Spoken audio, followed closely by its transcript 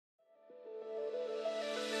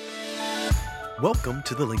Welcome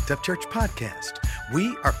to the Linked Up Church podcast.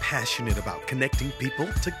 We are passionate about connecting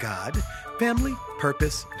people to God, family,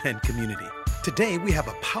 purpose, and community. Today, we have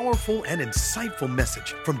a powerful and insightful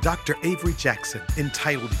message from Dr. Avery Jackson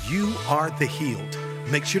entitled, You Are the Healed.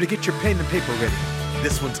 Make sure to get your pen and paper ready.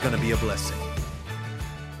 This one's going to be a blessing.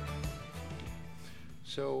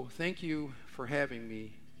 So thank you for having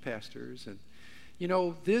me, pastors. And you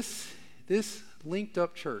know, this Linked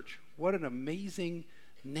Up Church, what an amazing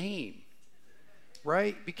name.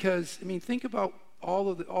 Right? Because, I mean, think about all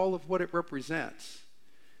of what it represents.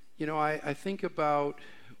 You know, I think about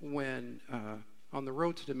when on the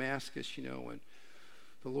road to Damascus, you know, when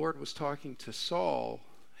the Lord was talking to Saul,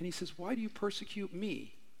 and he says, why do you persecute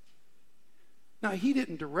me? Now, he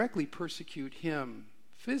didn't directly persecute him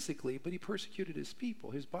physically, but he persecuted his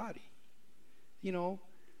people, his body. You know,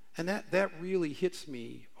 and that really hits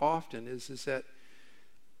me often is that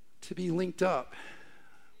to be linked up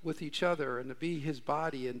with each other and to be his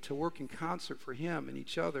body and to work in concert for him and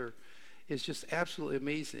each other is just absolutely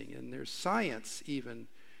amazing. And there's science even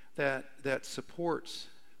that supports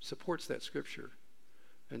that scripture.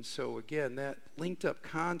 And so again, that linked up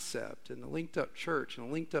concept and the linked up church and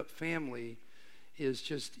the linked up family is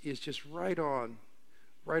just right on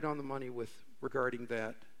the money with regarding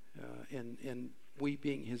that and we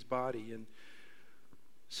being his body. And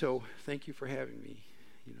so thank you for having me.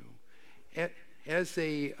 You know, as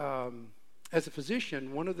a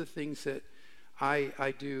physician, one of the things that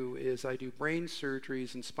I do is I do brain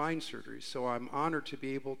surgeries and spine surgeries. So I'm honored to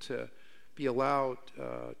be able to be allowed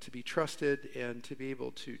to be trusted and to be able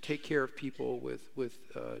to take care of people with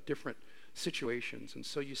different situations. And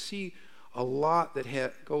so you see a lot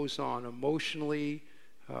that goes on emotionally,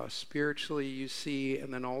 spiritually, you see,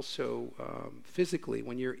 and then also physically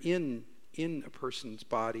when you're in a person's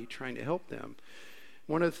body trying to help them.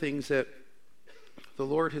 One of the things that the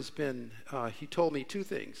Lord has been, he told me two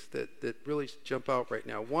things that really jump out right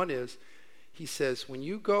now. One is, he says, when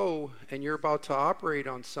you go and you're about to operate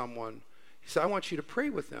on someone, he said, I want you to pray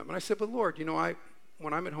with them. And I said, but Lord, you know,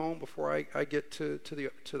 when I'm at home before I get to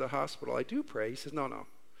the hospital, I do pray. He says, no.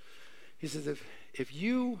 He says, if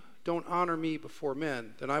you don't honor me before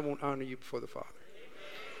men, then I won't honor you before the Father.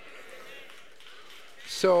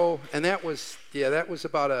 So, and that was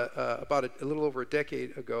about a little over a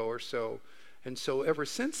decade ago or so. And so ever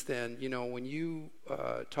since then, you know, when you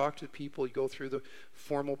talk to people, you go through the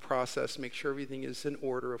formal process, make sure everything is in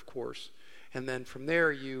order, of course. And then from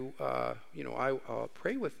there, I'll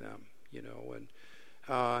pray with them, you know.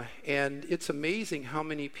 And it's amazing how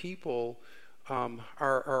many people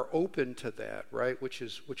are open to that, right, which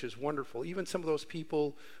is wonderful. Even some of those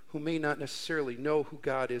people who may not necessarily know who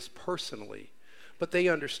God is personally, but they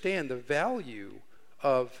understand the value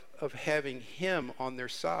of having him on their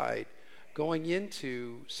side going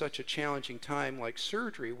into such a challenging time like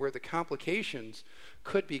surgery where the complications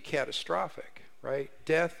could be catastrophic, right?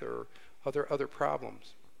 Death or other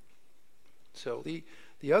problems. So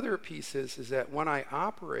the other piece is that when I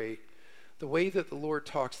operate, the way that the Lord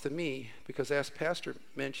talks to me, because as Pastor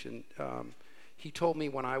mentioned, he told me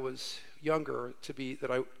when I was younger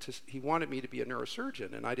he wanted me to be a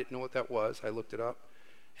neurosurgeon, and I didn't know what that was. I looked it up.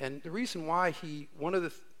 And the reason why one of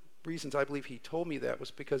the reasons I believe he told me that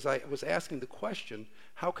was because I was asking the question,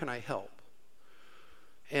 how can I help?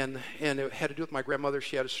 And it had to do with my grandmother.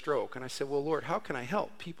 She had a stroke. And I said, well, Lord, how can I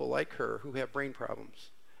help people like her who have brain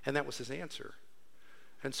problems? And that was his answer.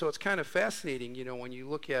 And so it's kind of fascinating, you know, when you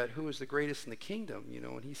look at who is the greatest in the kingdom, you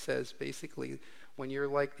know, and he says basically when you're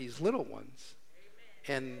like these little ones.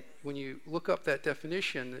 And when you look up that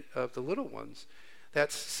definition of the little ones,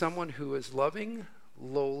 that's someone who is loving,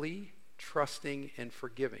 lowly, trusting, and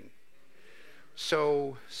forgiving.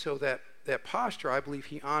 So that posture, I believe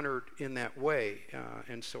he honored in that way.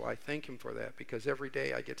 And so I thank him for that, because every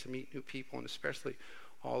day I get to meet new people, and especially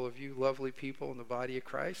all of you lovely people in the body of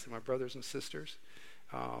Christ and my brothers and sisters.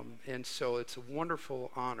 And so it's a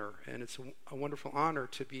wonderful honor, and it's a wonderful honor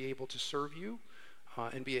to be able to serve you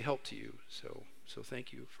and be a help to you. So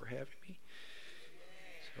thank you for having me.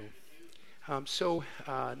 So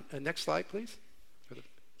next slide, please.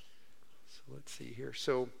 So let's see here.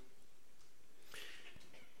 So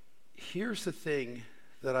here's the thing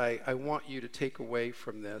that I want you to take away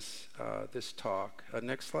from this talk.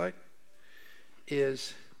 Next slide.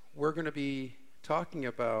 Is we're going to be talking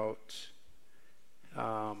about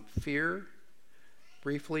fear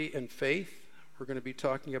briefly and faith. We're going to be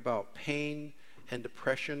talking about pain and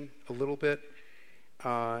depression a little bit,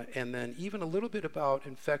 and then even a little bit about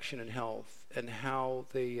infection and health and how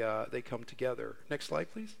they come together. Next slide,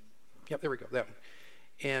 please. Yep, there we go, that one.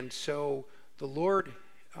 And so the Lord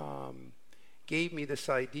gave me this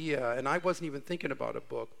idea, and I wasn't even thinking about a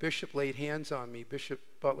book. Bishop Butler laid hands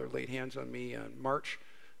on me on March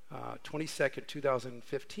 22nd,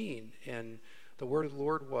 2015, and the word of the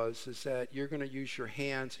Lord is that you're going to use your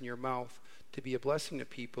hands and your mouth to be a blessing to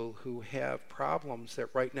people who have problems that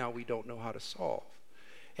right now we don't know how to solve.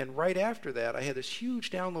 And right after that, I had this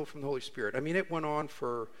huge download from the Holy Spirit. I mean, it went on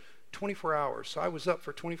for 24 hours. So I was up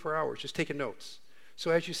for 24 hours just taking notes. So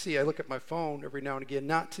as you see, I look at my phone every now and again,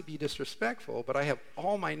 not to be disrespectful, but I have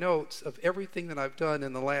all my notes of everything that I've done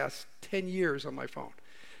in the last 10 years on my phone.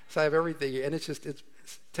 So I have everything, and it's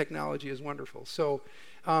technology is wonderful. So,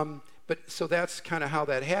 so that's kind of how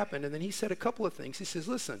that happened. And then he said a couple of things. He says,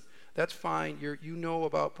 listen, that's fine. You know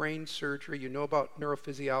about brain surgery. You know about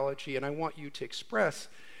neurophysiology. And I want you to express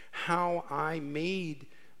how I made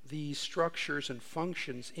these structures and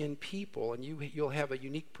functions in people. And you'll have a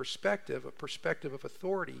unique perspective, a perspective of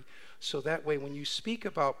authority. So that way when you speak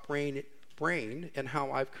about brain and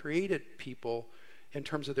how I've created people in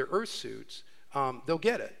terms of their earth suits, they'll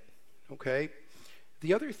get it. Okay?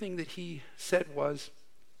 The other thing that he said was,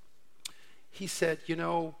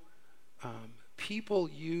 people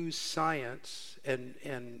use science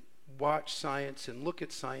and watch science and look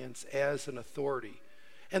at science as an authority.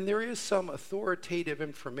 And there is some authoritative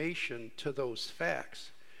information to those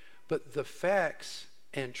facts. But the facts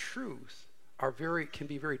and truth can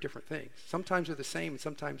be very different things. Sometimes they're the same and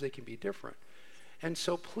sometimes they can be different. And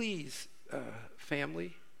so please,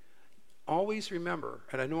 family, always remember,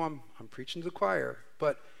 and I know I'm preaching to the choir,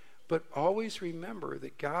 but always remember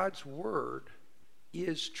that God's word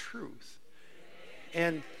is truth.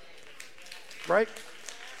 And right?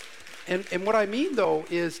 And what I mean, though,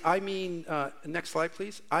 is next slide,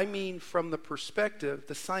 please. I mean from the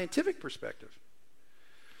scientific perspective.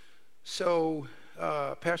 So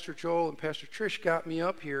Pastor Joel and Pastor Trish got me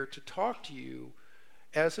up here to talk to you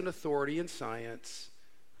as an authority in science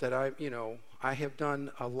that I have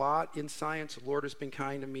done a lot in science. The Lord has been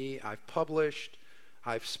kind to me. I've published.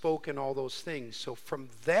 I've spoken, all those things. So from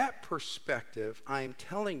that perspective, I'm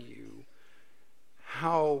telling you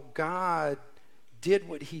how God did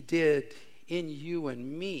what he did in you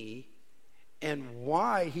and me, and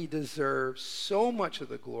why he deserves so much of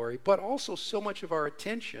the glory, but also so much of our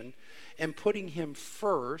attention, and putting him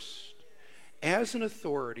first as an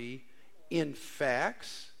authority in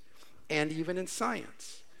facts and even in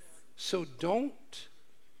science. So don't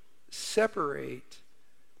separate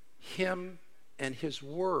him and his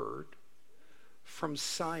word from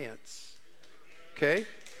science. Okay?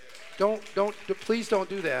 Please don't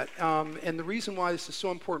do that. And the reason why this is so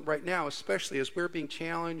important right now, especially as we're being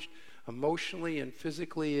challenged emotionally and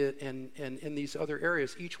physically and in these other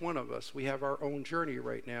areas, each one of us, we have our own journey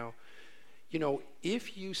right now.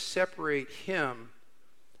 If you separate him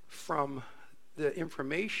from the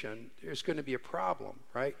information, there's going to be a problem,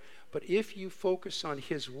 right? But if you focus on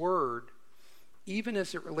his word, even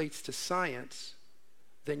as it relates to science,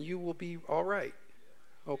 then you will be all right,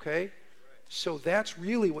 okay? So that's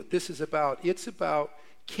really what this is about. It's about,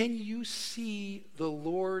 can you see the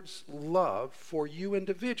Lord's love for you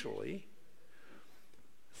individually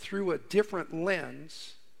through a different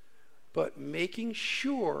lens, but making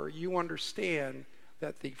sure you understand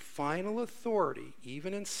that the final authority,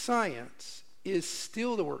 even in science, is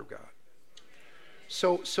still the Word of God.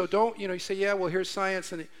 So don't, you say, yeah, well, here's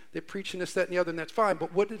science, and they're preaching this, that, and the other, and that's fine.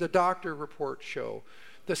 But what did the doctor report show?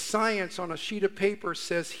 The science on a sheet of paper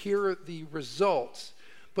says, here are the results.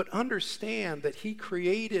 But understand that he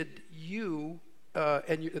created you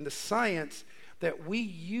and the science that we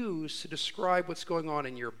use to describe what's going on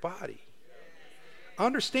in your body.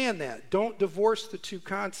 Understand that. Don't divorce the two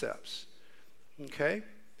concepts. Okay?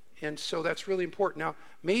 And so that's really important. Now,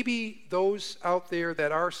 maybe those out there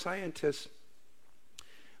that are scientists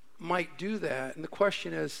might do that. And the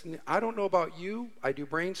question is, I don't know about you. I do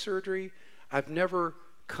brain surgery. I've never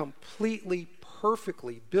completely,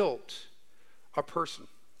 perfectly built a person.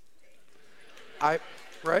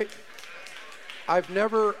 Right? I've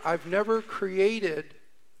never created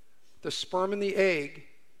the sperm and the egg,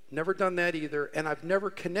 never done that either, and I've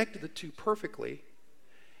never connected the two perfectly,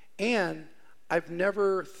 and I've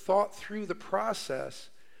never thought through the process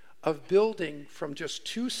of building from just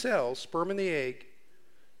two cells, sperm and the egg,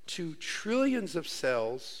 to trillions of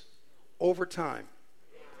cells over time.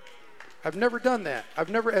 I've never done that. I've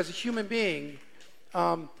never, as a human being,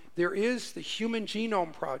 there is the Human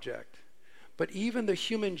Genome Project. But even the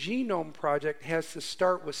Human Genome Project has to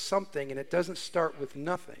start with something, and it doesn't start with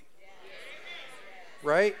nothing.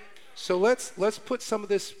 Right? So let's put some of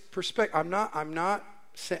this perspective. I'm not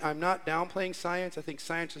downplaying science. I think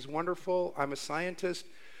science is wonderful. I'm a scientist.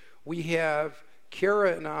 We have,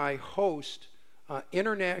 Kara and I host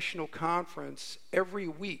international conference every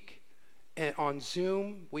week. And on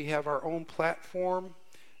Zoom, we have our own platform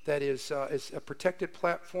that is a protected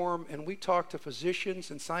platform, and we talk to physicians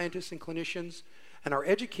and scientists and clinicians and are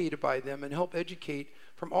educated by them and help educate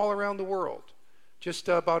from all around the world. Just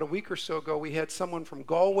about a week or so ago, we had someone from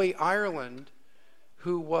Galway, Ireland,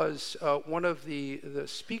 who was one of the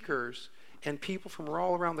speakers, and people from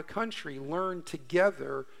all around the country learned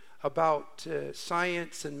together about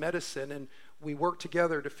science and medicine, and we work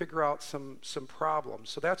together to figure out some problems.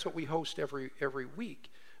 So that's what we host every week,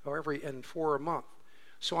 or for a month.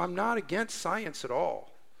 So I'm not against science at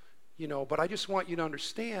all, but I just want you to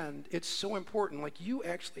understand it's so important. Like, you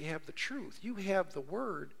actually have the truth. You have the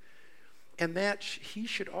word, and that he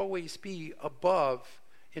should always be above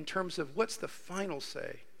in terms of what's the final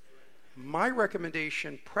say. My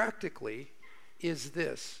recommendation practically is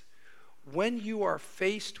this. When you are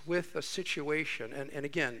faced with a situation, and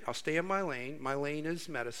again, I'll stay in my lane. My lane is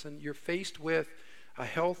medicine. You're faced with a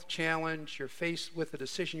health challenge. You're faced with a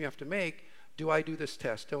decision you have to make. Do I do this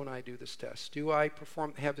test? Don't I do this test? Do I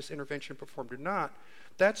have this intervention performed or not?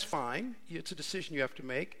 That's fine. It's a decision you have to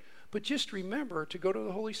make. But just remember to go to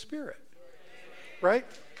the Holy Spirit, right?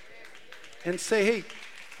 And say, hey,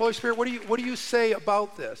 Holy Spirit, what do you say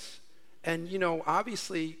about this? And,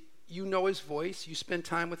 obviously, you know his voice. You spend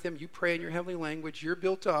time with him. You pray in your heavenly language. You're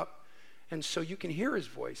built up. And so you can hear his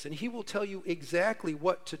voice. And he will tell you exactly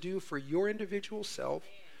what to do for your individual self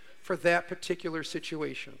for that particular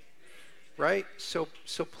situation. Right? So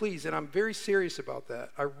please, and I'm very serious about that.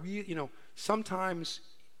 Sometimes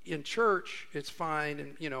in church it's fine,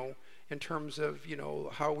 and in terms of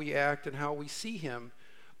how we act and how we see him,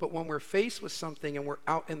 but when we're faced with something and we're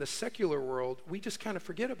out in the secular world, we just kind of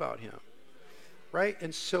forget about him, right?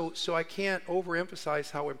 And so I can't overemphasize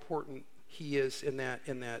how important he is in that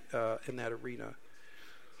arena.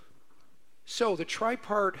 So the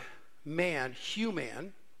tripart man,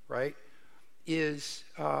 human, right, is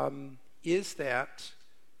that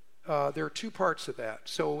there are two parts of that.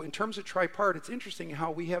 So in terms of tripart, it's interesting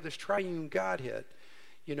how we have this triune Godhead,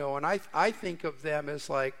 and I think of them as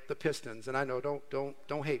like the Pistons. And I know,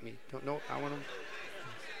 don't hate me. I want them.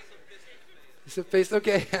 It's a face,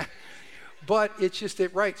 okay. But it's just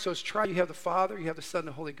it, right? So it's you have the Father, you have the Son, and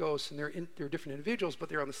the Holy Ghost, and they're different individuals, but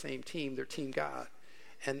they're on the same team. They're Team God,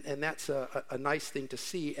 and that's a nice thing to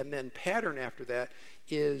see. And then pattern after that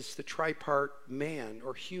is the tripart man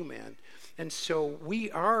or human. And so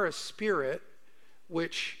we are a spirit,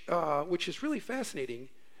 which is really fascinating,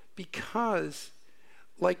 because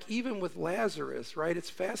like even with Lazarus, right? It's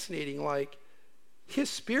fascinating. Like his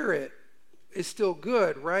spirit is still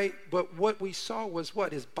good, right? But what we saw was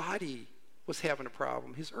what his body was having a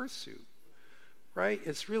problem, his earth suit, right?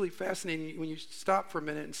 It's really fascinating when you stop for a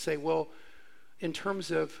minute and say, well, in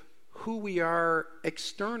terms of who we are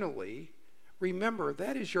externally, remember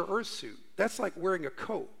that is your earth suit. That's like wearing a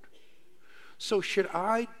coat. So should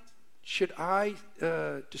I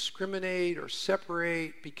discriminate or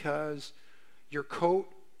separate because your coat,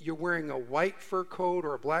 you're wearing a white fur coat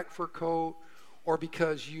or a black fur coat, or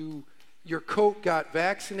because your coat got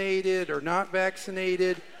vaccinated or not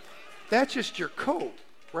vaccinated? That's just your coat,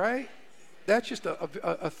 right? That's just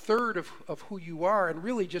a third of who you are, and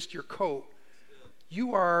really just your coat.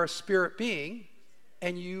 You are a spirit being,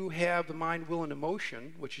 and you have the mind, will, and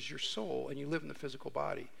emotion, which is your soul, and you live in the physical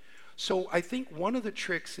body. So I think one of the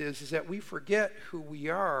tricks is that we forget who we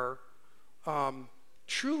are,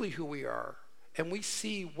 truly who we are, and we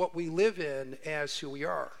see what we live in as who we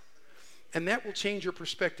are. And that will change your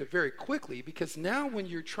perspective very quickly, because now when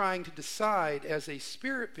you're trying to decide as a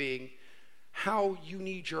spirit being how you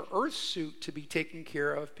need your earth suit to be taken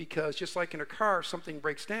care of, because just like in a car, something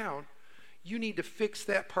breaks down, you need to fix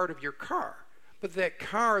that part of your car. But that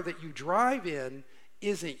car that you drive in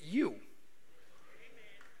isn't you.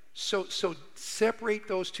 So separate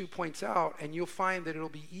those 2 points out, and you'll find that it'll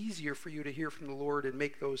be easier for you to hear from the Lord and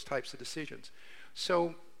make those types of decisions.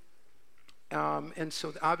 So, and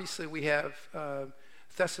so obviously we have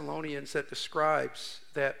Thessalonians that describes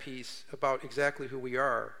that piece about exactly who we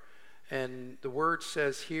are. And the word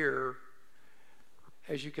says here,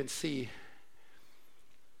 as you can see,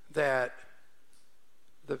 that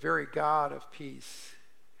the very God of peace,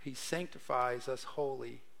 he sanctifies us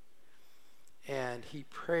wholly. And he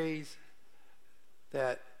prays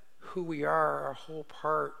that who we are, our whole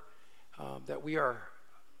part, that we are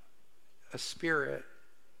a spirit,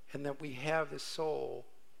 and that we have this soul,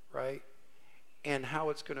 right? And how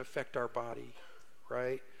it's going to affect our body,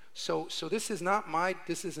 right? So this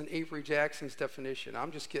isn't Avery Jackson's definition.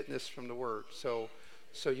 I'm just getting this from the Word. So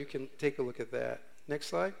you can take a look at that. Next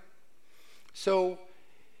slide. So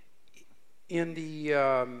in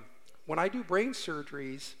the when I do brain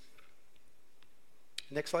surgeries,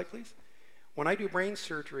 next slide, please. When I do brain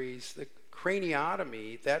surgeries, the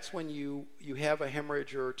craniotomy, that's when you have a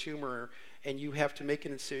hemorrhage or a tumor and you have to make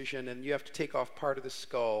an incision and you have to take off part of the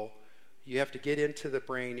skull. You have to get into the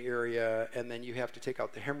brain area and then you have to take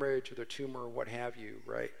out the hemorrhage or the tumor or what have you,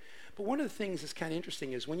 right? But one of the things that's kind of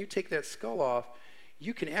interesting is when you take that skull off,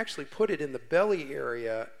 you can actually put it in the belly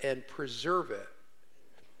area and preserve it.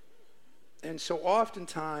 And so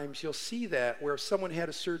oftentimes you'll see that where if someone had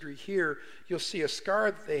a surgery here, you'll see a scar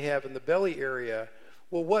that they have in the belly area.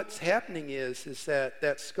 Well, what's happening is that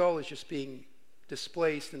that skull is just being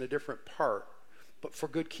displaced in a different part, but for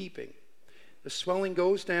good keeping. The swelling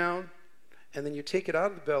goes down, and then you take it out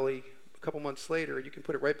of the belly a couple months later, you can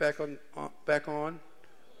put it right back on,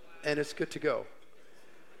 and it's good to go.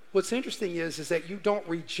 What's interesting is that you don't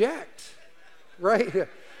reject, right?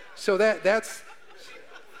 So that's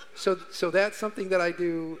something that I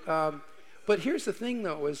do. But here's the thing,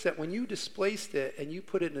 though, is that when you displaced it and you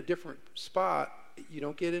put it in a different spot, you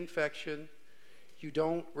don't get infection. You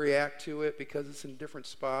don't react to it because it's in a different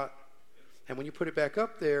spot. And when you put it back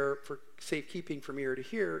up there for safekeeping from ear to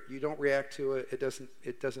here, you don't react to it.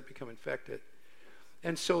 It doesn't become infected.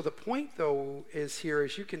 And so the point, though, is here,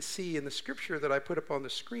 as you can see in the scripture that I put up on the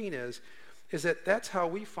screen, is that that's how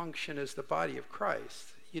we function as the body of Christ.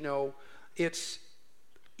 You know, it's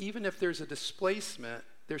even if there's a displacement,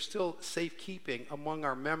 there's still safekeeping among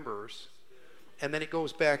our members, and then it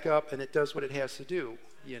goes back up and it does what it has to do,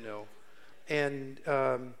 you know. And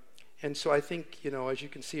so I think, you know, as you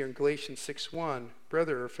can see in Galatians 6:1,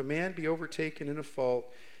 brother, if a man be overtaken in a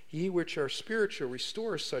fault, ye which are spiritual,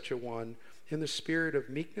 restore such a one in the spirit of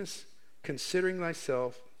meekness, considering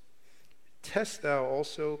thyself, test thou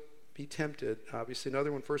also be tempted. Obviously,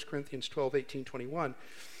 another one, 1 Corinthians 12:18-21.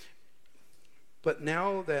 But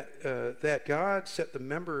now that God set the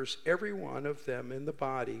members, every one of them in the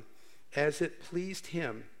body, as it pleased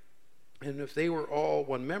him, and if they were all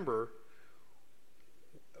one member,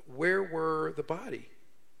 where were the body?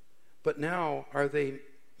 But now are they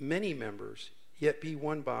many members, yet be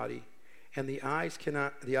one body, and the eye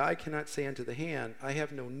cannot say unto the hand, I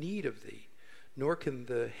have no need of thee, nor can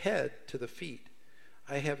the head to the feet,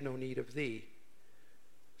 I have no need of thee.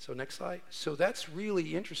 So next slide. So that's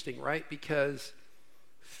really interesting, right? Because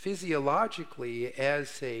physiologically,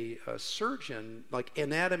 as a surgeon, like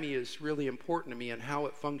anatomy is really important to me and how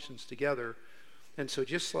it functions together. And so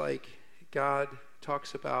just like God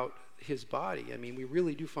talks about his body, I mean, we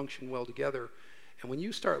really do function well together. And when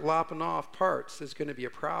you start lopping off parts, there's going to be a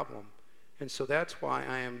problem. And so that's why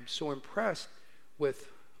I am so impressed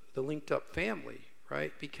with the linked up family,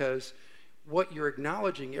 right? Because what you're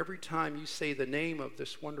acknowledging every time you say the name of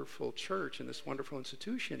this wonderful church and this wonderful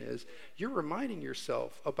institution is you're reminding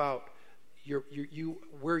yourself about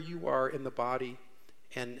where you are in the body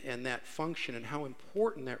and that function and how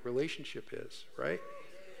important that relationship is, right?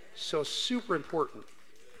 So super important,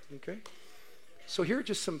 okay? So here are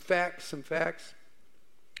just some facts.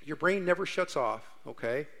 Your brain never shuts off,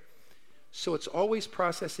 okay? So it's always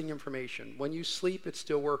processing information. When you sleep, it's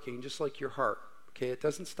still working, just like your heart, okay? It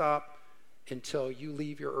doesn't stop until you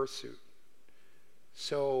leave your earth suit.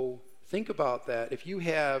 So think about that. If you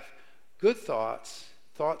have good thoughts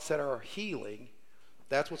that are healing,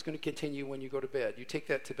 that's what's going to continue when you go to bed. You take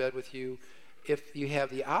that to bed with you. If you have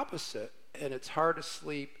the opposite and it's hard to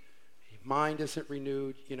sleep, your mind isn't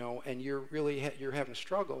renewed, you know, and you're having a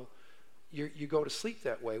struggle, you go to sleep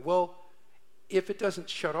that way. Well, if it doesn't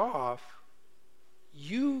shut off,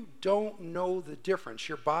 you don't know the difference.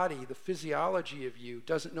 Your body, the physiology of you,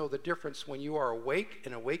 doesn't know the difference when you are awake,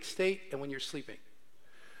 in awake state, and when you're sleeping.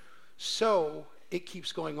 So it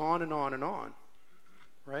keeps going on and on and on,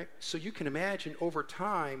 right? So you can imagine over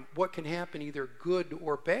time what can happen, either good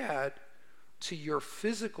or bad, to your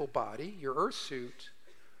physical body, your earth suit,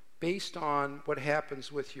 based on what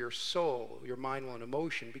happens with your soul, your mind, will, and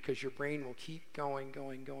emotion, because your brain will keep going.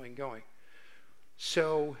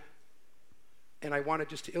 So, and I wanted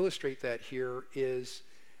just to illustrate that here is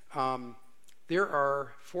there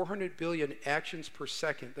are 400 billion actions per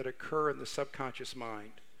second that occur in the subconscious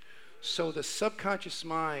mind. So the subconscious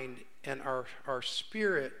mind and our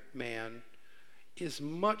spirit man is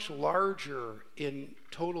much larger in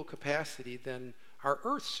total capacity than our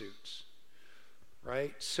earth suits,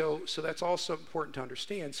 right? So that's also important to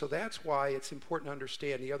understand. So that's why it's important to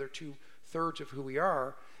understand the other 2/3 of who we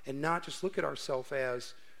are and not just look at ourselves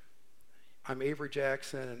as I'm Avery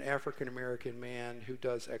Jackson, an African-American man who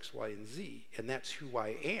does X, Y, and Z, and that's who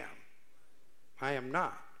I am. I am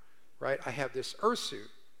not, right? I have this earth suit,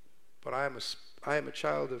 but I am a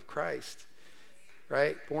child of Christ,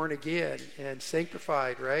 right? Born again and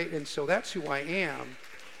sanctified, right? And so that's who I am.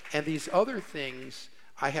 And these other things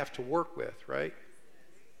I have to work with, right?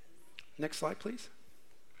 Next slide, please.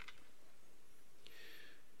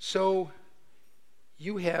 So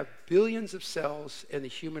you have billions of cells in the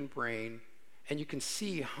human brain, and you can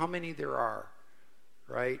see how many there are,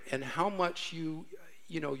 right? And how much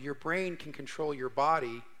your brain can control your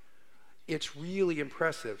body. It's really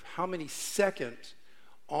impressive how many seconds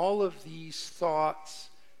all of these thoughts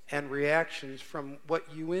and reactions from what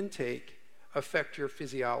you intake affect your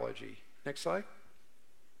physiology. Next slide.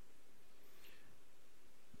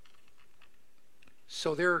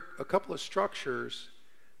 So there are a couple of structures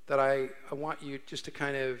that I want you just to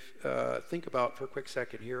kind of think about for a quick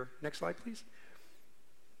second here. Next slide, please.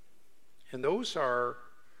 And those are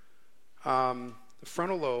the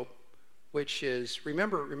frontal lobe, which is,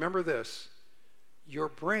 remember this, your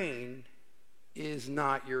brain is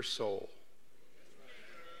not your soul,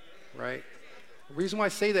 right? The reason why I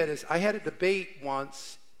say that is I had a debate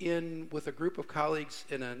once with a group of colleagues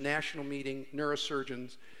in a national meeting,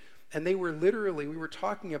 neurosurgeons, and we were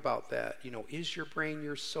talking about that. Is your brain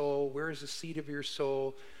your soul? Where is the seat of your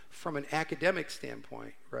soul from an academic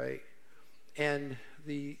standpoint, right? And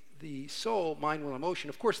the soul, mind, will, emotion,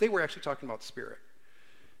 of course, they were actually talking about spirit.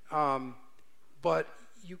 But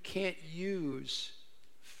you can't use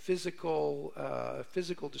physical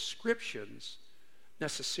descriptions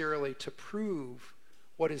necessarily to prove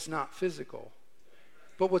what is not physical.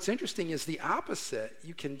 But what's interesting is the opposite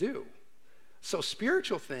you can do. So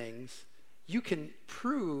spiritual things, you can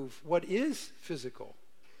prove what is physical,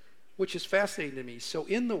 which is fascinating to me. So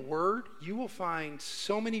in the Word, you will find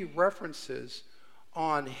so many references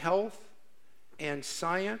on health and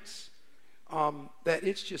science that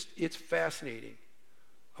it's fascinating.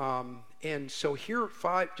 And so here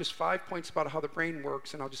are just 5 points about how the brain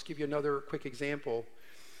works, and I'll just give you another quick example.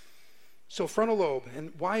 So frontal lobe,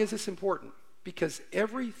 and why is this important? Because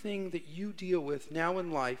everything that you deal with now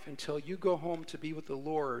in life until you go home to be with the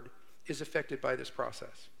Lord is affected by this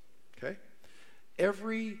process, okay?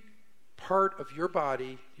 Every part of your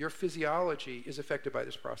body, your physiology is affected by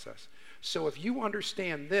this process. So if you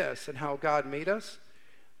understand this and how God made us,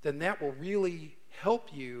 then that will really help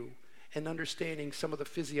you in understanding some of the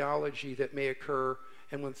physiology that may occur,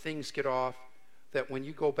 and when things get off, that when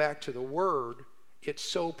you go back to the Word, it's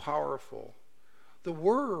so powerful. The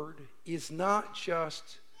Word is not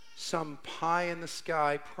just some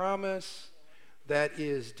pie-in-the-sky promise that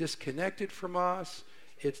is disconnected from us.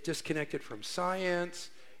 It's disconnected from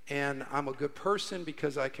science, and I'm a good person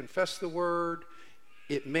because I confess the Word.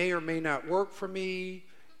 It may or may not work for me.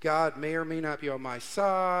 God may or may not be on my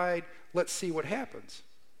side. Let's see what happens.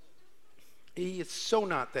 It's so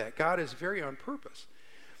not that. God is very on purpose.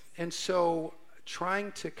 And so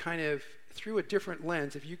trying to kind of, through a different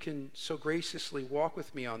lens, if you can so graciously walk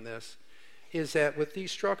with me on this, is that with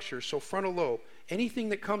these structures, so frontal lobe, anything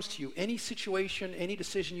that comes to you, any situation, any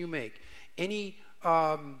decision you make, any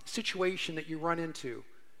situation that you run into,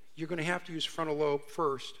 you're going to have to use frontal lobe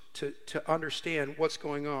first to understand what's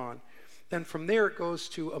going on. Then from there it goes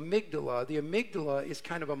to amygdala. The amygdala is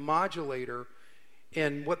kind of a modulator,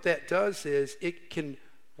 and what that does is it can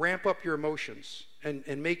ramp up your emotions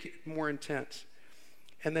and make it more intense.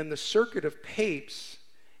 And then the circuit of Papes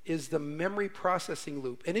is the memory processing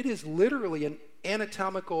loop. And it is literally an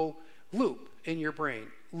anatomical loop in your brain,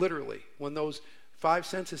 literally. When those 5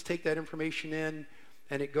 senses take that information in,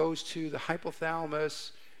 and it goes to the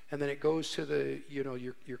hypothalamus, and then it goes to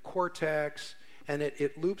your cortex, and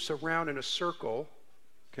it loops around in a circle,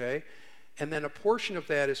 okay? And then a portion of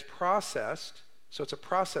that is processed. So it's a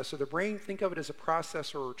processor. The brain, think of it as a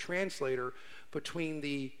processor or translator between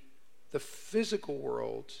the physical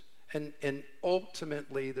world and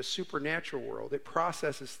ultimately the supernatural world. It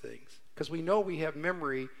processes things because we know we have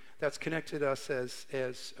memory that's connected us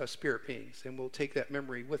as spirit beings, and we'll take that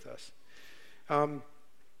memory with us.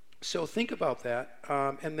 So think about that.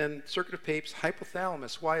 And then circuit of Papes,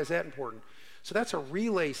 hypothalamus. Why is that important? So that's a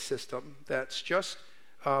relay system that's just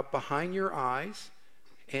behind your eyes,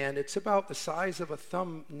 and it's about the size of a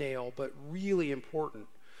thumbnail, but really important.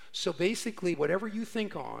 So basically, whatever you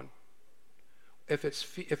think on, if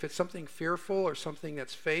it's something fearful or something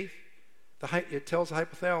that's faith, it tells the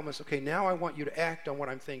hypothalamus, okay, now I want you to act on what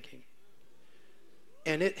I'm thinking.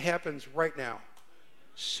 And it happens right now.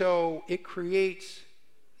 So it creates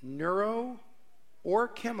neuro or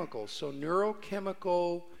chemicals. So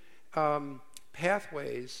neurochemical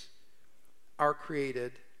pathways are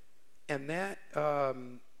created, and that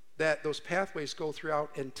those pathways go throughout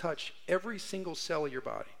and touch every single cell of your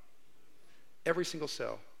body. Every single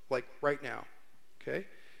cell, like right now. Okay?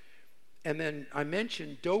 And then I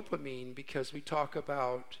mentioned dopamine because we talk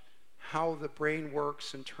about how the brain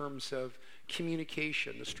works in terms of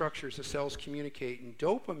communication, the structures the cells communicate. And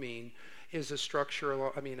dopamine is a structure, a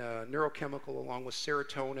neurochemical along with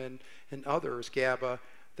serotonin and others, GABA,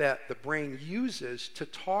 that the brain uses to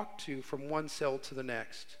talk to from one cell to the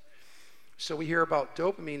next. So we hear about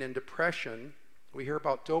dopamine in depression. We hear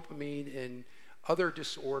about dopamine in other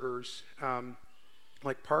disorders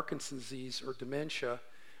like Parkinson's disease or dementia.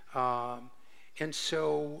 And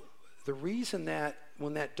so the reason that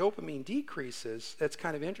when that dopamine decreases, that's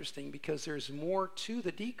kind of interesting because there's more to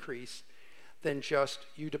the decrease than just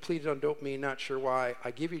you depleted on dopamine, not sure why. I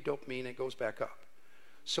give you dopamine, it goes back up.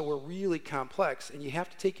 So we're really complex, and you have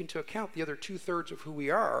to take into account the other 2/3 of who we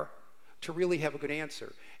are to really have a good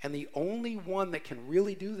answer. And the only one that can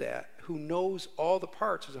really do that, who knows all the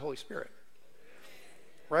parts, is the Holy Spirit.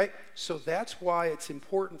 Right? So that's why it's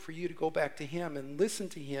important for you to go back to him and listen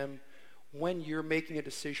to him when you're making a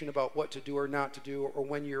decision about what to do or not to do, or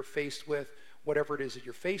when you're faced with whatever it is that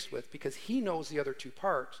you're faced with, because he knows the other 2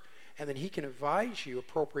 parts, and then he can advise you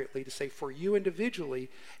appropriately to say, for you individually,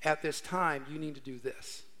 at this time, you need to do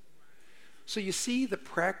this. So you see the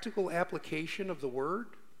practical application of the word?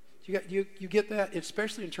 You get that,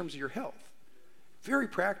 especially in terms of your health. Very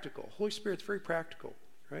practical. Holy Spirit's very practical,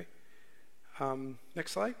 right?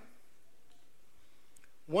 Next slide.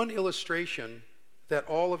 One illustration that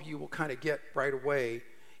all of you will kind of get right away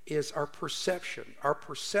is our perception. Our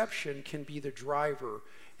perception can be the driver,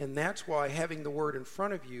 and that's why having the word in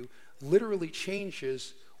front of you literally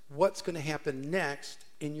changes what's going to happen next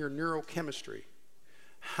in your neurochemistry.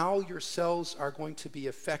 How your cells are going to be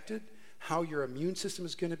affected, how your immune system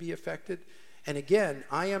is going to be affected. And again,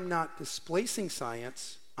 I am not displacing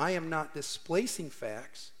science, I am not displacing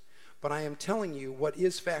facts, but I am telling you what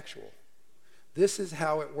is factual. This is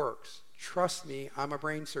how it works. Trust me, I'm a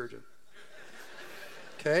brain surgeon.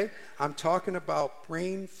 Okay? I'm talking about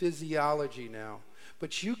brain physiology now.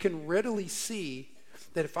 But you can readily see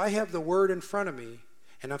that if I have the word in front of me,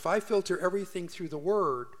 and if I filter everything through the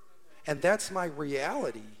word, and that's my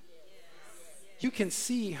reality, you can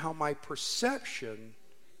see how my perception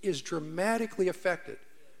is dramatically affected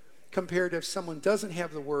compared to if someone doesn't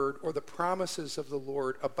have the word or the promises of the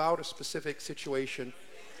Lord about a specific situation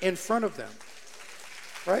in front of them.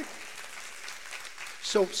 Right?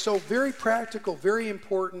 So very practical, very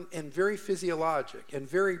important, and very physiologic, and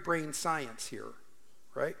very brain science here,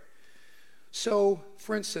 right? So,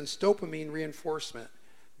 for instance, dopamine reinforcement.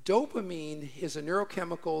 Dopamine is a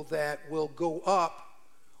neurochemical that will go up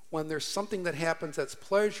when there's something that happens that's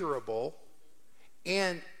pleasurable,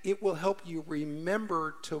 and it will help you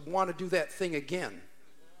remember to want to do that thing again.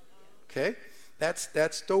 Okay? That's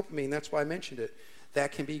dopamine. That's why I mentioned it.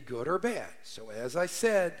 That can be good or bad. So as I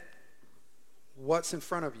said, what's in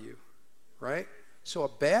front of you, right? So a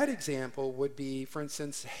bad example would be, for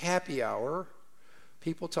instance, happy hour.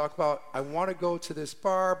 People talk about, I want to go to this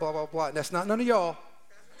bar, blah, blah, blah. And that's not none of y'all.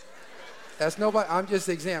 That's nobody. I'm just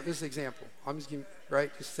an example. This is an example. I'm just giving, right?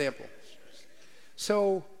 Just a sample.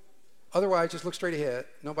 So otherwise, just look straight ahead.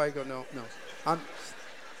 Nobody go, no.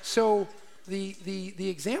 So the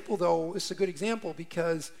example, though, is a good example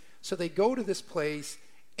because, so they go to this place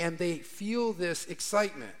and they feel this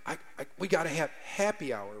excitement. We got to have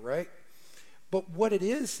happy hour, right? But what it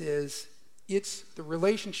is it's the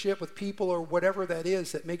relationship with people or whatever that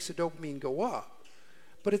is that makes the dopamine go up.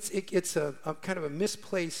 But it's a kind of a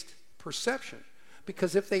misplaced perception,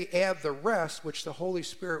 because if they add the rest, which the Holy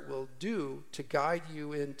Spirit will do to guide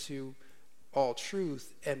you into all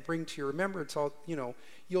truth and bring to your remembrance all,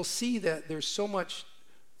 you'll see that there's so much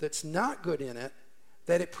that's not good in it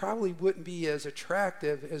that it probably wouldn't be as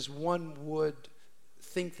attractive as one would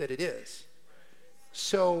think that it is.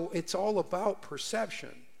 So it's all about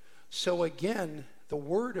perception. So again, the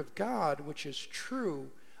Word of God, which is true,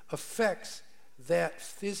 affects that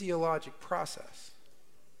physiologic process,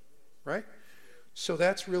 right? So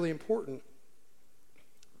that's really important.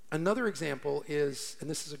 Another example is, and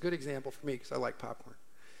this is a good example for me because I like popcorn,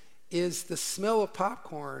 is the smell of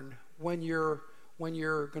popcorn when you're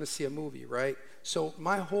going to see a movie, right? So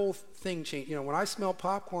my whole thing changed. When I smell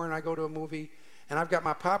popcorn, I go to a movie, and I've got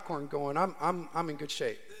my popcorn going. I'm in good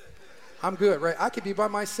shape. I'm good, right? I could be by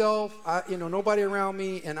myself, nobody around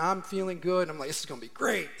me, and I'm feeling good. I'm like, this is going to be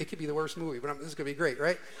great. It could be the worst movie, but this is going to be great,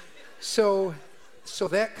 right? So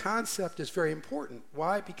that concept is very important.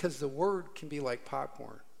 Why? Because the Word can be like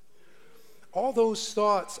popcorn. All those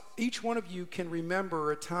thoughts, each one of you can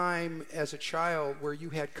remember a time as a child where you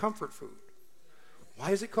had comfort food.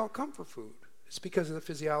 Why is it called comfort food? It's because of the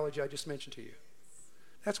physiology I just mentioned to you.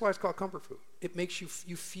 That's why it's called comfort food. It makes you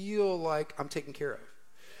feel like I'm taken care of.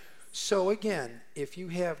 So again, if you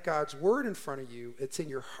have God's word in front of you, it's in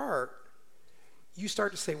your heart, you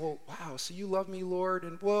start to say, well, wow, so you love me, Lord?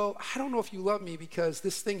 And well, I don't know if you love me because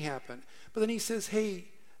this thing happened. But then he says, hey,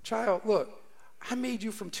 child, look, I made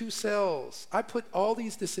you from 2 cells. I put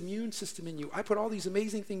this immune system in you. I put all these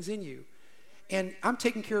amazing things in you. And I'm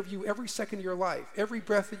taking care of you every second of your life, every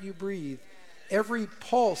breath that you breathe, every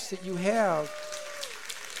pulse that you have,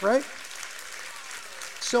 right?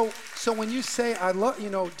 So when you say,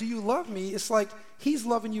 do you love me? It's like he's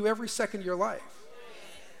loving you every second of your life.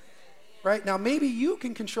 Right? Now, maybe you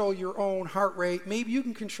can control your own heart rate. Maybe you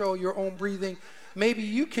can control your own breathing. Maybe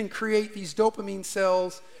you can create these dopamine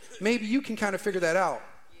cells. Maybe you can kind of figure that out.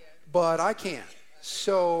 But I can't.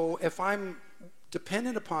 So if I'm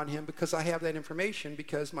dependent upon him because I have that information,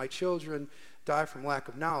 because my children die from lack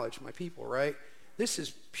of knowledge, my people, right? This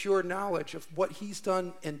is pure knowledge of what he's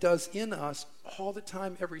done and does in us all the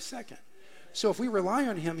time, every second. So if we rely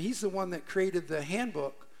on him, he's the one that created the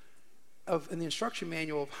handbook and the instruction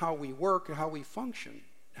manual of how we work and how we function,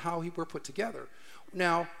 how we're put together.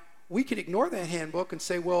 Now, we could ignore that handbook and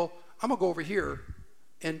say, well, I'm going to go over here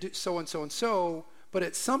and do so and so and so, but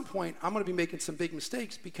at some point, I'm going to be making some big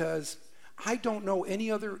mistakes because I don't know any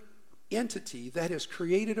other entity that has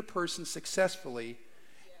created a person successfully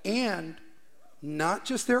and not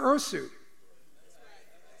just their earth suit.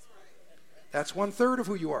 That's 1/3 of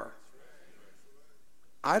who you are.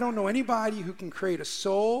 I don't know anybody who can create a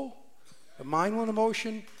soul, a mind, will, and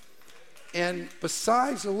emotion. And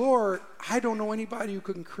besides the Lord, I don't know anybody who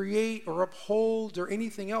can create or uphold or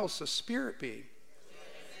anything else, a spirit being,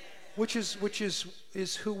 which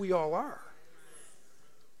is who we all are.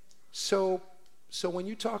 So when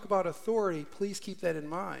you talk about authority, please keep that in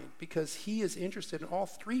mind, because he is interested in all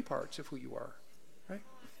 3 parts of who you are. Right?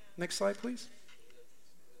 Next slide, please.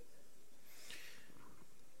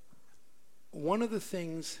 One of the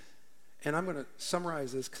things, and I'm going to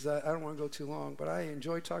summarize this because I don't want to go too long, but I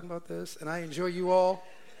enjoy talking about this, and I enjoy you all.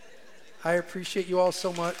 I appreciate you all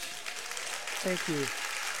so much. Thank you.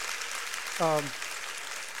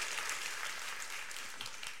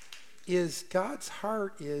 God's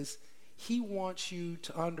heart is he wants you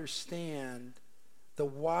to understand the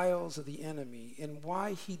wiles of the enemy and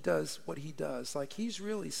why he does what he does. Like, he's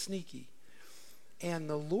really sneaky. And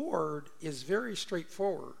the Lord is very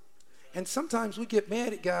straightforward. And sometimes we get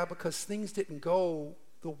mad at God because things didn't go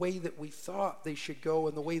the way that we thought they should go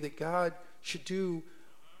and the way that God should do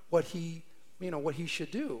what he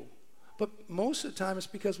should do. But most of the time it's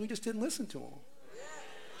because we just didn't listen to him.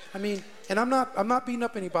 I mean, and I'm not beating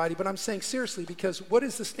up anybody, but I'm saying seriously, because what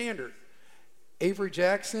is the standard? Avery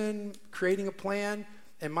Jackson creating a plan,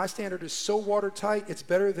 and my standard is so watertight it's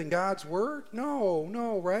better than God's word?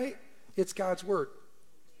 No, right? It's God's word.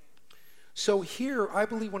 So here, I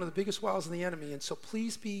believe one of the biggest wiles of the enemy, and so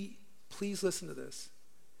please listen to this.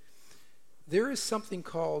 There is something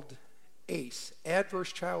called ACE,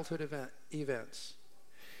 Adverse Childhood Events.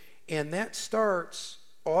 And that starts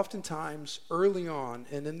oftentimes early on.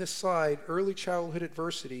 And in this slide, early childhood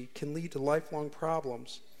adversity can lead to lifelong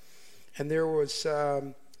problems. And there's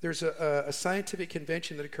a scientific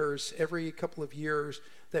convention that occurs every couple of years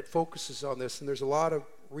that focuses on this, and there's a lot of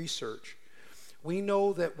research. We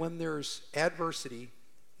know that when there's adversity,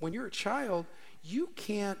 when you're a child, you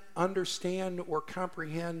can't understand or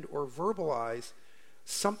comprehend or verbalize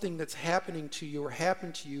something that's happening to you or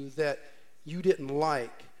happened to you that you didn't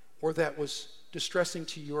like or that was distressing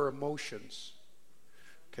to your emotions.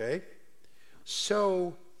 Okay?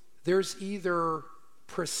 So there's either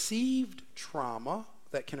perceived trauma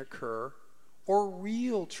that can occur or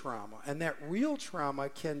real trauma. And that real trauma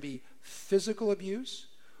can be physical abuse,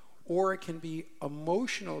 or it can be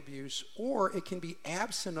emotional abuse, or it can be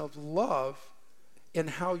absent of love in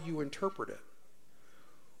how you interpret it.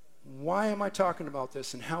 Why am I talking about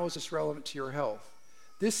this, and how is this relevant to your health?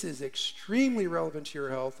 This is extremely relevant to your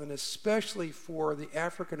health, and especially for the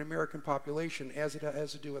African American population, as it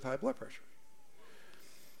has to do with high blood pressure.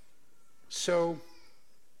 So,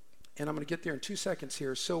 and I'm going to get there in 2 seconds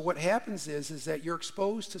here. So what happens is that you're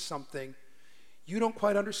exposed to something. You don't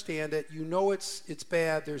quite understand it. You know it's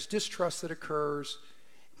bad. There's distrust that occurs.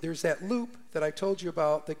 There's that loop that I told you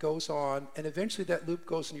about that goes on, and eventually that loop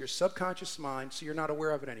goes into your subconscious mind, so you're not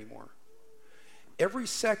aware of it anymore. Every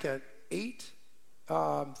second, 8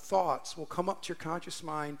 thoughts will come up to your conscious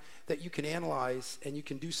mind that you can analyze and you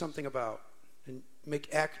can do something about and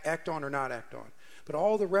act on or not act on. But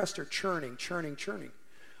all the rest are churning.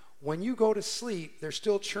 When you go to sleep, they're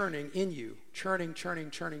still churning in you, churning.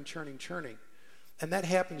 And that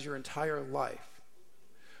happens your entire life.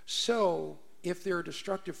 So if there are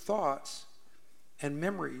destructive thoughts and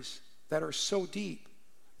memories that are so deep,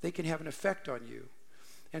 they can have an effect on you.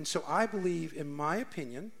 And so I believe, in my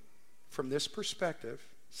opinion, from this perspective,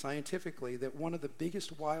 scientifically, that one of the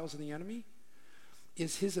biggest wiles of the enemy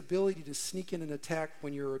is his ability to sneak in and attack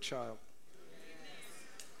when you're a child.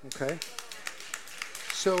 Okay?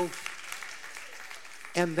 So,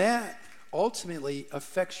 and that ultimately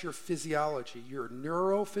affects your physiology, your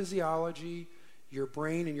neurophysiology, your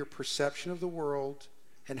brain and your perception of the world,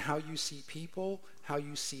 and how you see people, how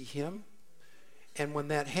you see him. And when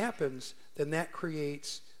that happens, then that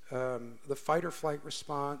creates the fight or flight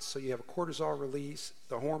response. So you have a cortisol release,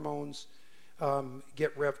 the hormones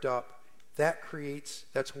get revved up.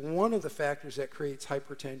 That's one of the factors that creates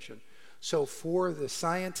hypertension. So for the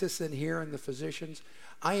scientists in here and the physicians,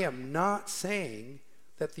 I am not saying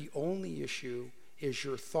that the only issue is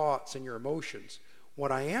your thoughts and your emotions.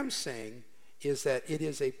 What I am saying is that it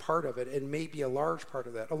is a part of it, and maybe a large part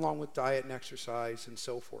of that, along with diet and exercise and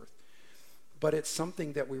so forth. But it's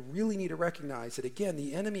something that we really need to recognize that, again,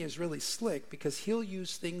 the enemy is really slick because he'll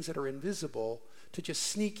use things that are invisible to just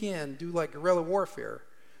sneak in, do like guerrilla warfare.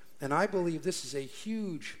 And I believe this is a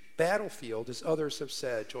huge battlefield, as others have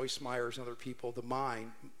said, Joyce Myers and other people, the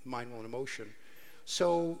mind, will, and emotion.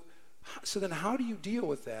 So then how do you deal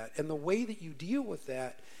with that? And the way that you deal with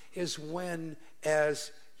that is when,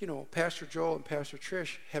 as you know, Pastor Joel and Pastor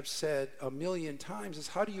Trish have said a million times, is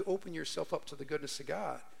how do you open yourself up to the goodness of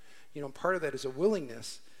God? You know, part of that is a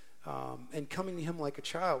willingness and coming to him like a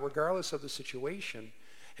child, regardless of the situation.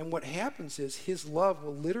 And what happens is his love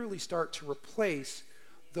will literally start to replace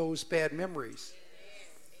those bad memories.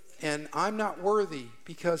 And I'm not worthy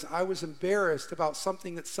because I was embarrassed about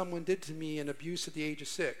something that someone did to me in abuse at the age of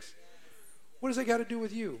 6. What does that got to do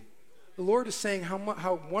with you? The Lord is saying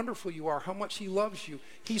how wonderful you are, how much he loves you.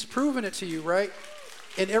 He's proven it to you, right?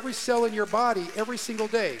 In every cell in your body, every single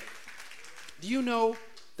day. Do you know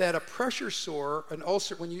that a pressure sore, an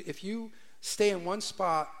ulcer, if you stay in one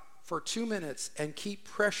spot for 2 minutes and keep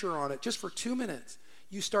pressure on it just for 2 minutes,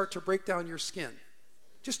 you start to break down your skin.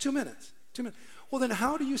 Just 2 minutes. 2 minutes. Well, then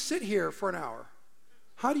how do you sit here for an hour?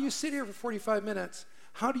 How do you sit here for 45 minutes?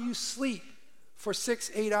 How do you sleep for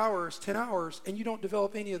 6, 8 hours, 10 hours, and you don't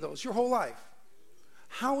develop any of those your whole life?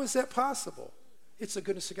 How is that possible? It's the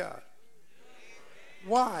goodness of God.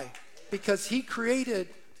 Why? Because he created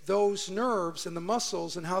those nerves and the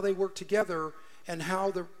muscles and how they work together and how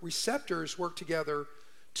the receptors work together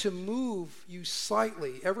to move you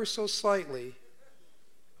slightly, ever so slightly,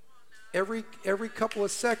 every couple of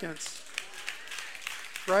seconds,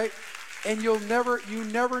 right? And you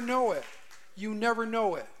never know it. You never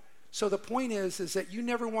know it. So the point is that you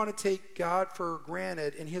never want to take God for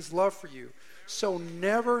granted and his love for you. So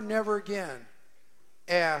never again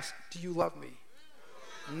ask, do you love me?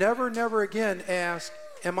 Never again ask,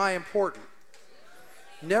 am I important?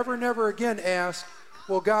 Never again ask,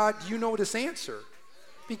 well, God, do you know this answer?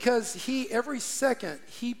 Because every second,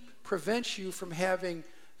 he prevents you from having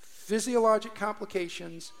physiologic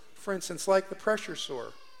complications, for instance, like the pressure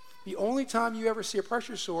sore. The only time you ever see a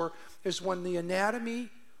pressure sore is when the anatomy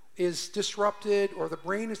is disrupted or the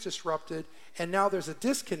brain is disrupted, and now there's a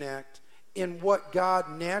disconnect in what God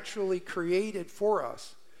naturally created for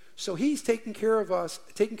us. So he's taking care of us,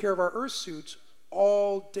 taking care of our earth suits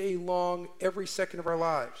all day long, every second of our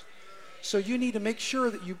lives. So you need to make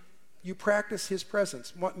sure that you practice his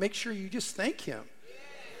presence. Make sure you just thank him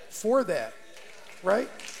for that, right?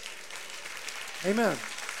 Amen.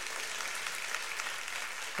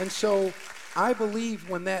 And so I believe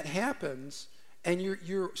when that happens and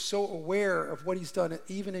you're so aware of what he's done,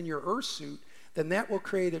 even in your earth suit, then that will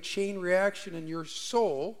create a chain reaction in your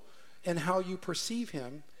soul and how you perceive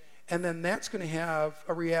him. And then that's going to have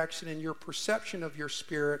a reaction in your perception of your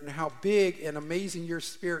spirit and how big and amazing your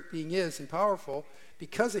spirit being is and powerful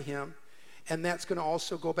because of him. And that's going to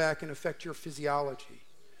also go back and affect your physiology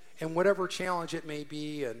and whatever challenge it may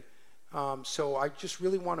be. And so I just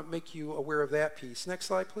really want to make you aware of that piece. Next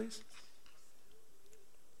slide, please.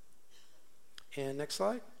 And next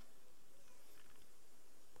slide.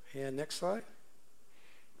 And next slide.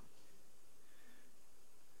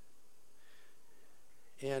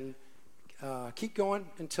 And keep going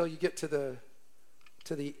until you get to the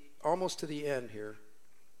almost to the end here.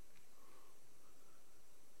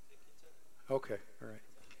 Okay,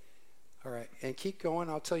 all right, and keep going.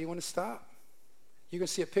 I'll tell you when to stop. You're gonna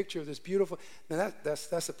see a picture of this beautiful. Now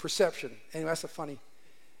that's a perception. Anyway, that's a funny.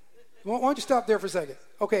 Why don't you stop there for a second?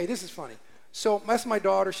 Okay, this is funny. So that's my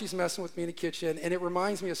daughter. She's messing with me in the kitchen, and it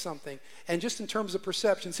reminds me of something. And just in terms of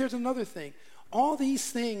perceptions, here's another thing. All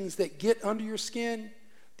these things that get under your skin,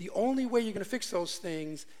 the only way you're going to fix those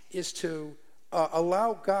things is to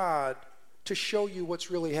allow God to show you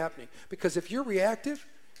what's really happening. Because if you're reactive,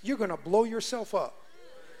 you're going to blow yourself up.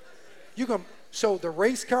 So the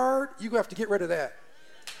race card, you have to get rid of that.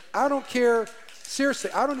 I don't care,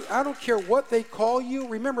 seriously, I don't care what they call you.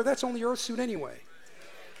 Remember, that's only your suit anyway.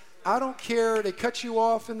 I don't care, they cut you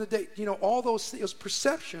off in the day. All those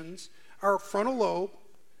perceptions are frontal lobe,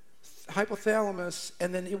 hypothalamus,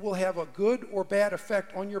 and then it will have a good or bad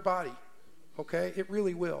effect on your body. Okay? It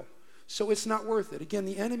really will. So it's not worth it. Again,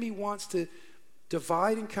 the enemy wants to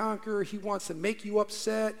divide and conquer. He wants to make you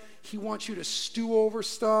upset. He wants you to stew over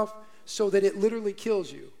stuff so that it literally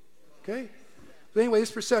kills you. Okay? But anyway,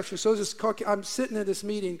 this perception. So I'm sitting at this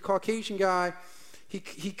meeting, Caucasian guy.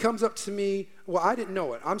 He comes up to me. Well, I didn't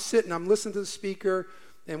know it. I'm listening to the speaker,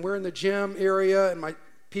 and we're in the gym area, and my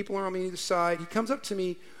people are on either side. He comes up to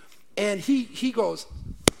me, and he goes,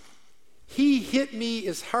 he hit me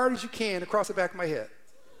as hard as you can across the back of my head.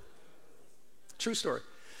 True story.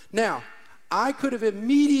 Now, I could have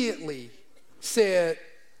immediately said,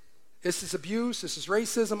 this is abuse, this is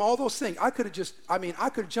racism, all those things. I could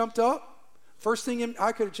have jumped up. First thing,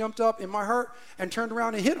 I could have jumped up in my heart and turned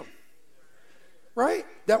around and hit him. Right?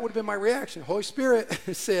 That would have been my reaction. Holy Spirit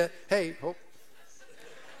said, hey, hold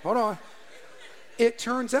on. It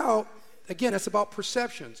turns out, again, it's about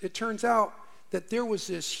perceptions. It turns out that there was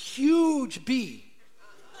this huge bee,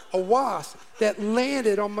 a wasp, that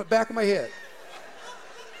landed on the back of my head.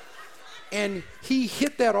 And he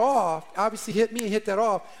hit that off, obviously hit me and hit that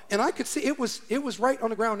off. And I could see it was right on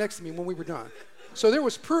the ground next to me when we were done. So there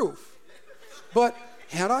was proof. But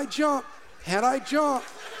had I jumped,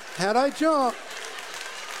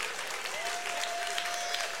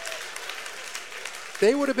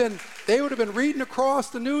 they would have been reading across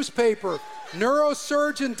the newspaper,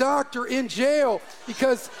 neurosurgeon doctor in jail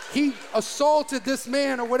because he assaulted this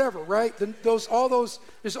man or whatever, right? There's always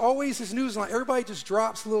this news line. Everybody just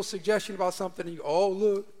drops a little suggestion about something and you go, oh,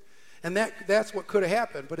 look. And that's what could have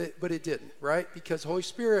happened, but it didn't, right? Because Holy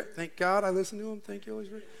Spirit, thank God I listened to him. Thank you, Holy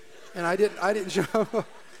Spirit. And I didn't jump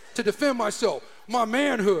to defend myself. My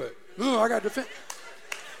manhood. I got to defend.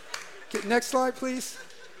 Next slide, please.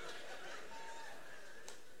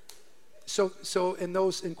 So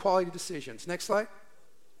in quality decisions. Next slide.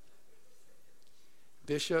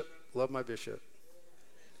 Bishop, love my bishop.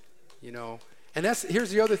 And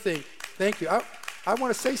here's the other thing. Thank you. I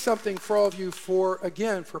want to say something for all of you for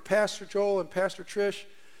Pastor Joel and Pastor Trish,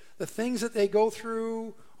 the things that they go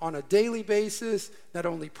through on a daily basis, not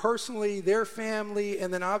only personally, their family,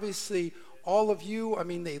 and then obviously all of you. I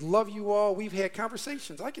mean, they love you all. We've had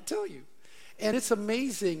conversations, I can tell you. And it's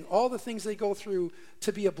amazing, all the things they go through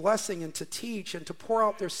to be a blessing and to teach and to pour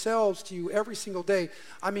out themselves to you every single day.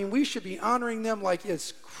 I mean, we should be honoring them like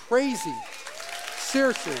it's crazy.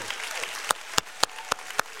 Seriously.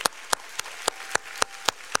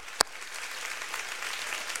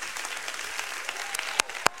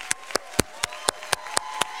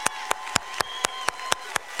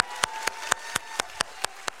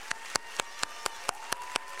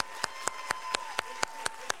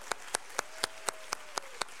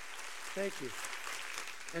 Thank you.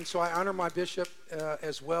 And so I honor my bishop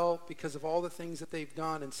as well because of all the things that they've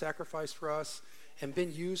done and sacrificed for us and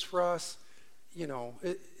been used for us.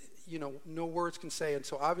 No words can say. And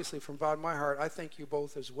so obviously from the bottom of my heart, I thank you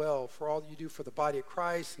both as well for all you do for the body of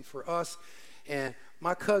Christ and for us. And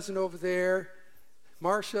my cousin over there,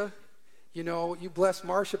 Marcia, you bless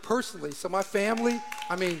Marcia personally. So my family,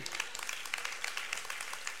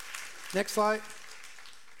 next slide.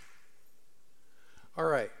 All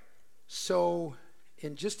right. So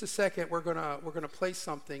in just a second, we're gonna play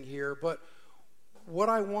something here. But what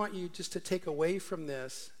I want you just to take away from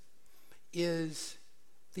this is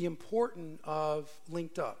the importance of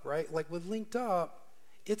Linked Up, right? Like with Linked Up,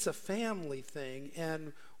 it's a family thing,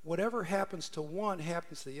 and whatever happens to one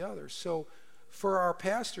happens to the other. So for our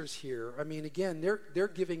pastors here, again, they're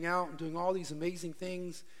giving out and doing all these amazing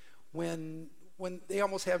things when they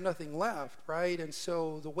almost have nothing left, right? And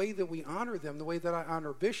so the way that we honor them, the way that I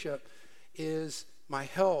honor Bishop, is my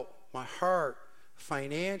help, my heart,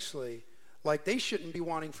 financially. Like they shouldn't be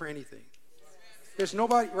wanting for anything. There's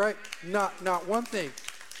nobody, right? Not one thing,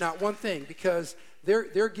 because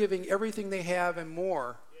they're giving everything they have and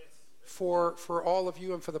more for all of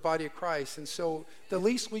you and for the body of Christ. And so the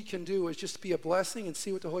least we can do is just be a blessing and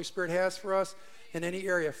see what the Holy Spirit has for us in any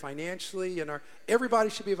area financially. And everybody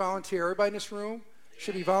should be a volunteer. Everybody in this room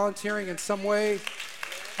should be volunteering in some way.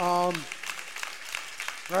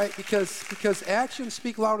 Right? Because actions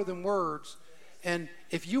speak louder than words. And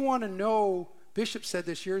if you want to know, Bishop said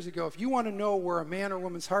this years ago, if you want to know where a man or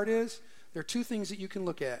woman's heart is, there are two things that you can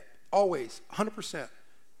look at, always, 100%,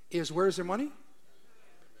 is where's their money?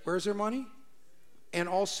 Where's their money? And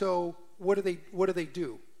also, what do they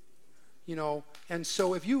do? And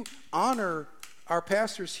so if you honor our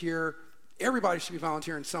pastors here, everybody should be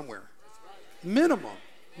volunteering somewhere. Minimum.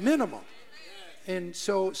 And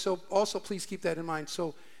so also please keep that in mind.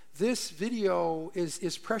 So this video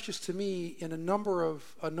is precious to me in a number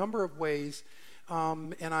of ways.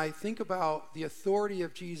 And I think about the authority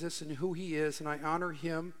of Jesus and who he is, and I honor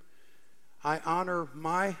him. I honor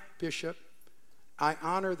my bishop. I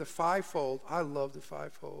honor the fivefold. I love the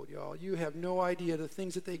fivefold, y'all. You have no idea the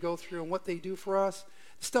things that they go through and what they do for us,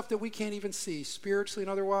 stuff that we can't even see, spiritually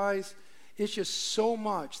and otherwise. It's just so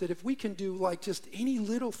much that if we can do like just any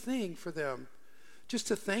little thing for them, just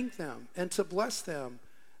to thank them and to bless them,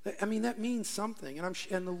 I mean, that means something.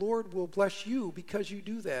 And the Lord will bless you because you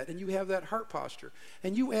do that and you have that heart posture.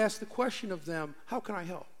 And you ask the question of them, how can I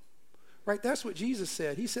help? Right? That's what Jesus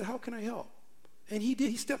said. He said, how can I help? And he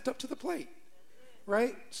did. He stepped up to the plate.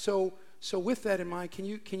 Right? So with that in mind, can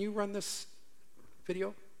you run this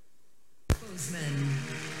video? Bozeman.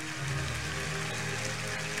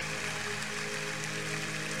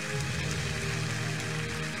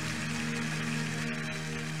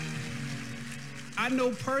 I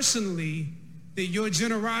know personally that your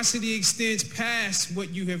generosity extends past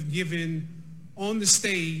what you have given on the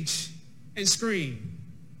stage and screen.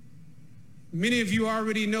 Many of you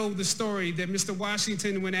already know the story that Mr.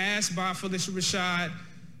 Washington, when asked by Felicia Rashad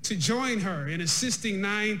to join her in assisting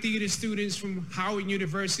 9 theater students from Howard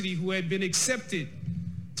University who had been accepted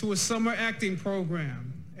to a summer acting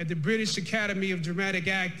program at the British Academy of Dramatic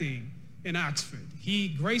Acting in Oxford, he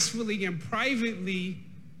gracefully and privately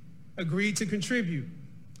agreed to contribute.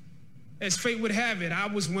 As fate would have it, I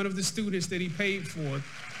was one of the students that he paid for.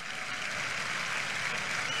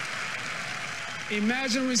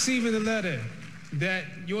 Imagine receiving a letter that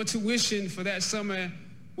your tuition for that summer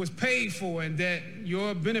was paid for and that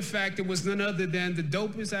your benefactor was none other than the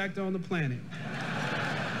dopest actor on the planet.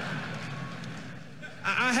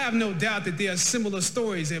 I have no doubt that there are similar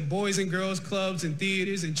stories at boys and girls clubs and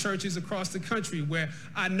theaters and churches across the country where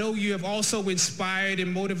I know you have also inspired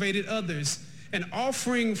and motivated others. An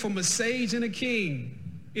offering from a sage and a king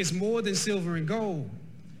is more than silver and gold.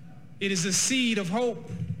 It is a seed of hope,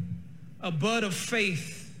 a bud of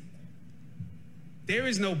faith. There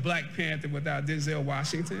is no Black Panther without Denzel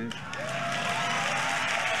Washington.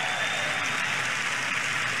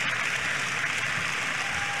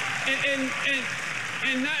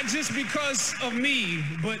 And not just because of me,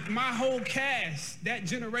 but my whole cast, that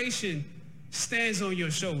generation stands on your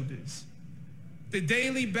shoulders. The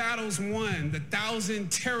daily battles won, the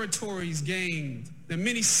 1,000 territories gained, the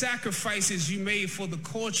many sacrifices you made for the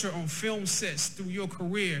culture on film sets through your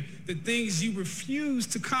career, the things you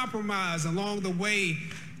refused to compromise along the way,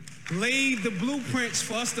 laid the blueprints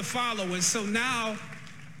for us to follow. And so now,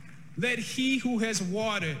 let he who has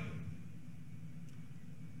watered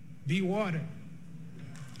be watered.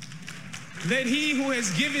 Let he who has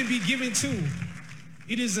given be given too.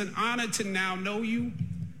 It is an honor to now know you,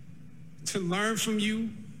 to learn from you,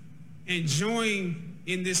 and join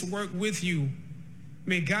in this work with you.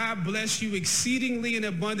 May God bless you exceedingly and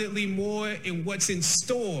abundantly more in what's in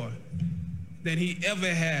store than he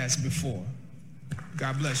ever has before.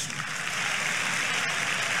 God bless you.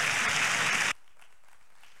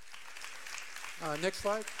 Next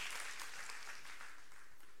slide.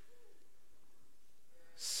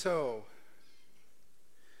 So,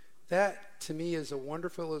 that to me is a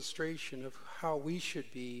wonderful illustration of how we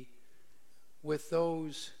should be with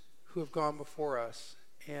those who have gone before us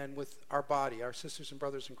and with our body, our sisters and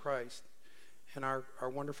brothers in Christ, and our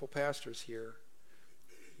wonderful pastors here,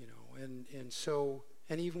 and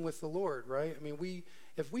even with the Lord, right? I mean,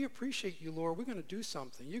 if we appreciate you, Lord, we're going to do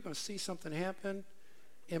something. You're going to see something happen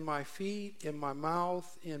in my feet, in my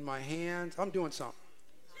mouth, in my hands. I'm doing something.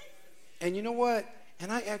 And you know what?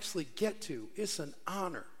 And I actually get to. It's an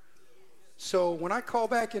honor. So when I call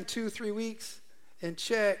back in 2-3 weeks and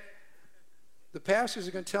check, the pastors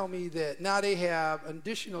are going to tell me that now they have an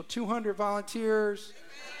additional 200 volunteers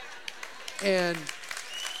and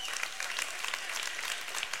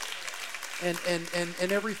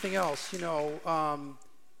everything else,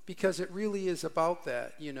 because it really is about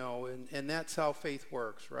that, and that's how faith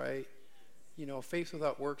works, right? Faith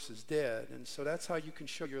without works is dead. And so that's how you can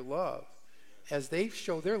show your love, as they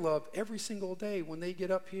show their love every single day when they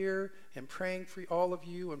get up here and praying for all of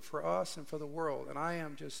you and for us and for the world. And I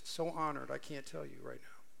am just so honored. I can't tell you right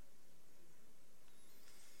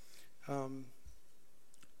now.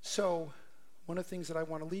 So one of the things that I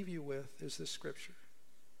want to leave you with is this scripture.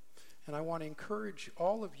 And I want to encourage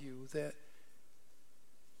all of you that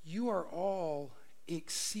you are all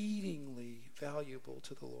exceedingly valuable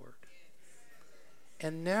to the Lord.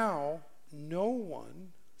 And now no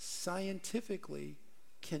one scientifically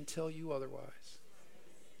can tell you otherwise.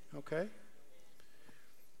 Okay?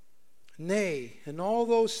 Nay, in all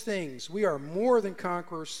those things, we are more than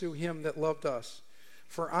conquerors through him that loved us.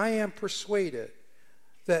 For I am persuaded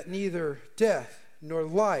that neither death, nor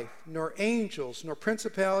life, nor angels, nor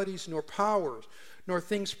principalities, nor powers, nor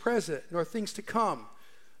things present, nor things to come,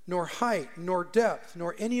 nor height, nor depth,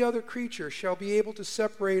 nor any other creature shall be able to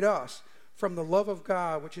separate us from the love of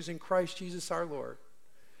God, which is in Christ Jesus our Lord.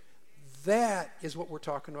 That is what we're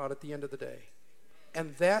talking about at the end of the day.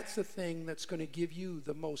 And that's the thing that's going to give you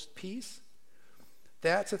the most peace.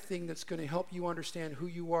 That's the thing that's going to help you understand who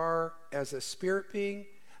you are as a spirit being.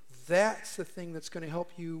 That's the thing that's going to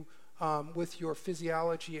help you with your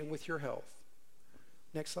physiology and with your health.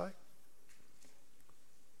 Next slide.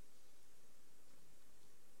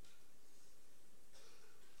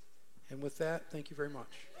 And with that, thank you very much.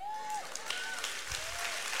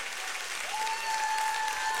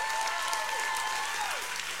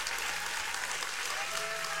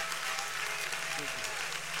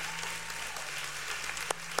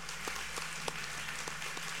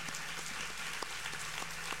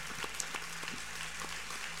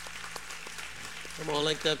 Come on,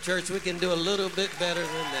 Linked Up Church, we can do a little bit better than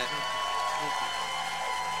that.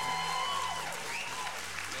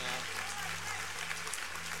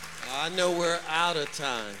 Now, I know we're out of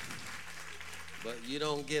time, but you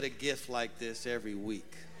don't get a gift like this every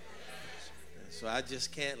week. So I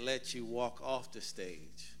just can't let you walk off the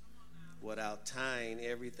stage without tying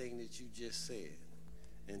everything that you just said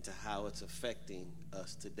into how it's affecting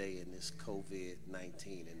us today in this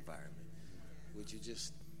COVID-19 environment. Would you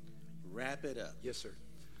just wrap it up? Yes, sir.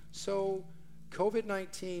 So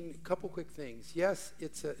COVID-19, a couple quick things. Yes,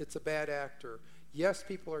 it's a bad actor. Yes,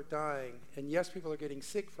 people are dying, and yes, people are getting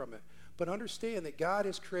sick from it. But understand that God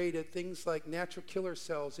has created things like natural killer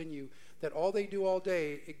cells in you that all they do all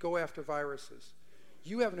day, it go after viruses.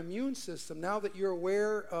 You have an immune system. Now that you're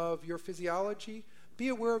aware of your physiology, be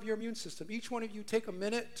aware of your immune system. Each one of you take a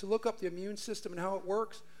minute to look up the immune system and how it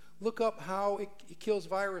works. Look up how it kills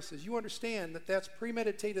viruses. You understand that that's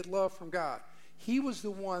premeditated love from God. He was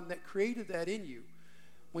the one that created that in you.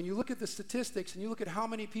 When you look at the statistics and you look at how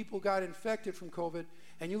many people got infected from COVID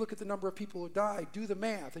and you look at the number of people who died, do the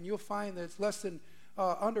math, and you'll find that it's less than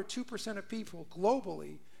under 2% of people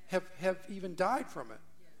globally have even died from it.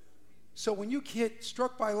 So when you get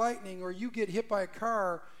struck by lightning or you get hit by a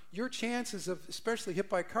car, your chances of especially hit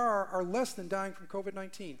by a car are less than dying from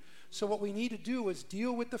COVID-19. So what we need to do is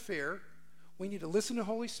deal with the fear. We need to listen to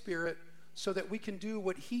Holy Spirit so that we can do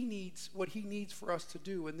what He needs for us to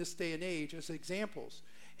do in this day and age as examples.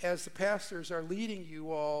 As the pastors are leading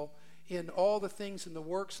you all in all the things and the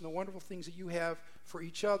works and the wonderful things that you have for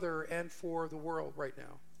each other and for the world right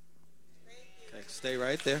now. Okay, stay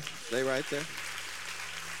right there. Stay right there.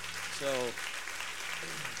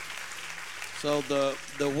 So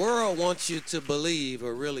the world wants you to believe,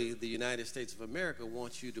 or really the United States of America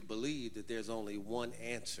wants you to believe that there's only one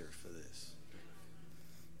answer for this.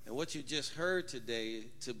 And what you just heard today,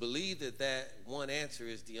 to believe that that one answer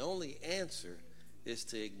is the only answer, is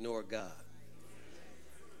to ignore God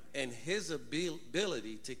and His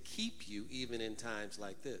ability to keep you even in times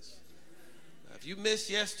like this. Now, if you missed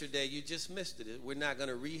yesterday, you just missed it. We're not going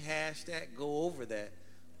to rehash that, go over that,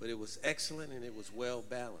 but it was excellent and it was well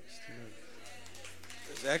balanced.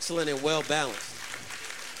 It was excellent and well balanced.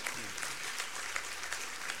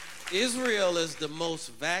 Israel is the most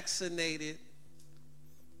vaccinated.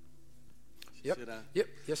 Yep. Yep.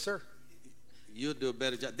 Yes, sir. You'll do a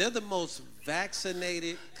better job. They're the most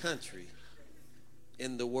vaccinated country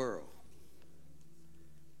in the world,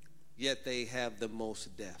 yet they have the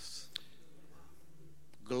most deaths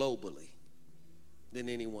globally than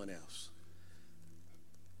anyone else.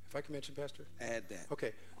 If I can mention, Pastor? Add that.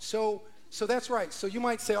 Okay. So that's right. So you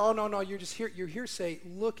might say, oh, no, you're hearsay.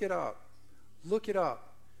 Look it up. Look it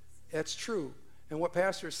up. That's true. And what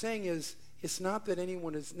Pastor is saying is, it's not that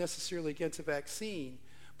anyone is necessarily against a vaccine,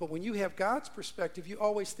 but when you have God's perspective, you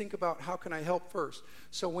always think about how can I help first.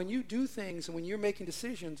 So when you do things and when you're making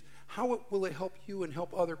decisions, how will it help you and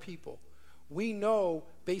help other people? We know,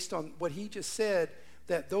 based on what he just said,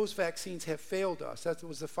 that those vaccines have failed us. That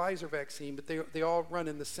was the Pfizer vaccine, but they all run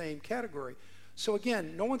in the same category. So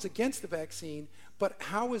again, no one's against the vaccine, but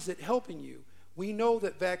how is it helping you? We know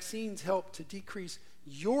that vaccines help to decrease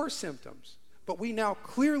your symptoms, but we now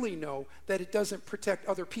clearly know that it doesn't protect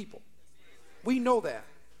other people. We know that.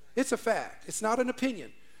 It's a fact. It's not an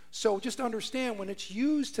opinion. So just understand, when it's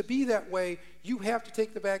used to be that way, you have to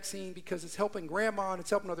take the vaccine because it's helping grandma and it's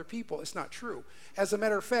helping other people. It's not true. As a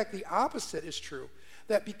matter of fact, the opposite is true.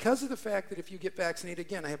 that because of the fact that if you get vaccinated,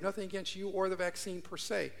 again, I have nothing against you or the vaccine per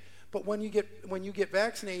se, but when you get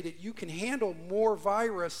vaccinated, you can handle more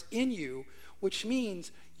virus in you, which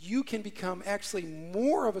means you can become actually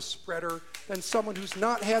more of a spreader than someone who's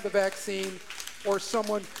not had the vaccine or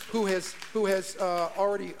someone who has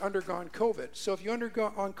already undergone COVID. So if you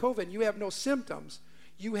undergone COVID and you have no symptoms,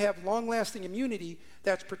 you have long-lasting immunity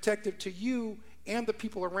that's protective to you and the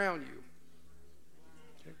people around you.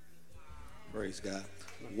 Okay. Praise God.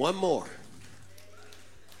 One more.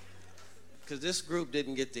 Because this group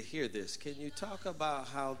didn't get to hear this. Can you talk about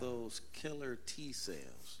how those killer T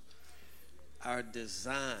cells are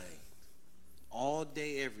designed all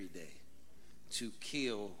day, every day to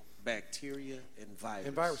kill bacteria and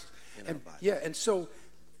viruses in our body? Yeah, and so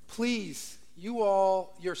please,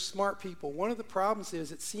 you're smart people. One of the problems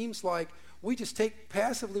is it seems like we just take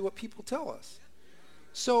passively what people tell us.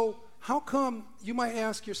 So how come, you might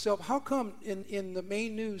ask yourself, how come in the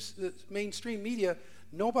main news, the mainstream media,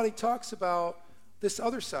 nobody talks about this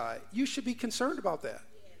other side? You should be concerned about that.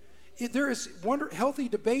 Healthy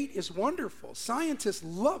debate is wonderful. Scientists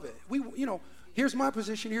love it. Here's my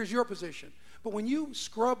position, here's your position. But when you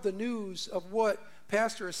scrub the news of what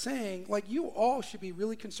pastor is saying, like, you all should be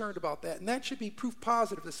really concerned about that. And that should be proof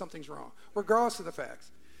positive that something's wrong, regardless of the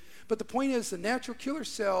facts. But the point is, the natural killer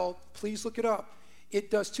cell, please look it up, it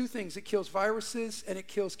does two things. It kills viruses and it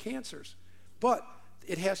kills cancers. But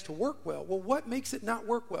it has to work well. Well, what makes it not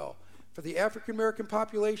work well? For the African American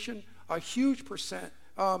population, a huge percent,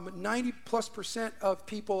 90+% of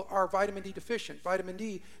people are vitamin D deficient. Vitamin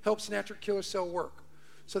D helps natural killer cell work.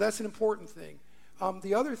 So that's an important thing.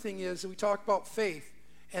 The other thing is, we talk about faith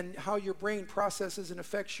and how your brain processes and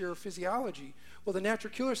affects your physiology. Well, the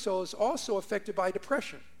natural killer cell is also affected by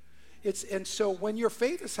depression. And so when your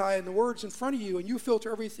faith is high and the word's in front of you and you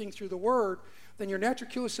filter everything through the word, then your natural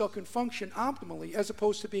killer cell can function optimally as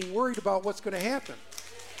opposed to being worried about what's going to happen,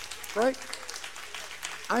 right?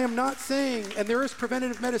 I am not saying, and there is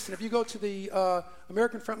preventative medicine. If you go to the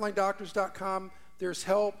AmericanFrontlineDoctors.com, there's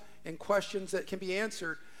help and questions that can be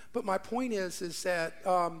answered. But my point is that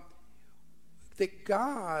that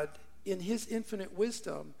God, in his infinite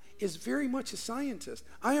wisdom, is very much a scientist.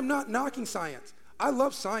 I am not knocking science. I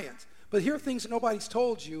love science. But here are things that nobody's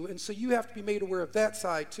told you, and so you have to be made aware of that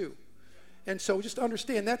side too. And so just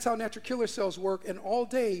understand, that's how natural killer cells work, and all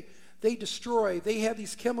day they destroy, they have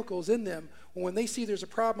these chemicals in them. When they see there's a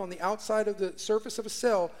problem on the outside of the surface of a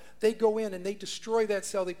cell, they go in and they destroy that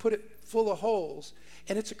cell, they put it full of holes,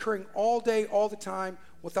 and it's occurring all day, all the time,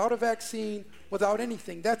 without a vaccine, without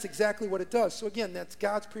anything. That's exactly what it does. So again, that's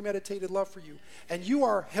God's premeditated love for you. And you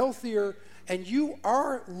are healthier, and you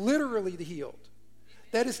are literally the healed.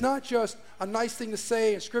 That is not just a nice thing to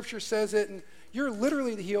say, and Scripture says it, and you're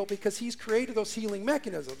literally the healed because he's created those healing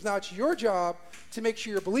mechanisms. Now, it's your job to make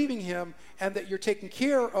sure you're believing him and that you're taking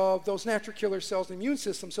care of those natural killer cells in the immune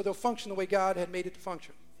system so they'll function the way God had made it to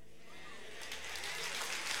function.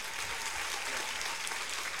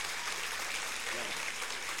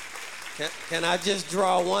 Can I just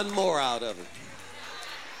draw one more out of it?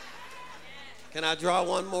 Can I draw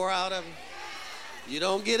one more out of it? You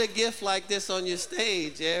don't get a gift like this on your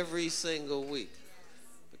stage every single week.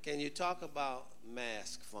 But can you talk about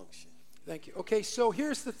mask function? Thank you. Okay, so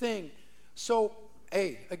here's the thing. So,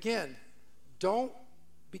 again, don't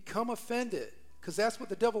become offended, because that's what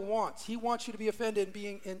the devil wants. He wants you to be offended and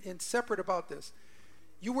being and separate about this.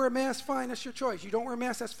 You wear a mask, fine, that's your choice. You don't wear a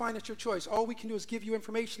mask, that's fine, that's your choice. All we can do is give you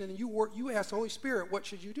information, and you ask the Holy Spirit, what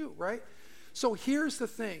should you do, right? So here's the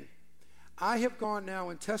thing. I have gone now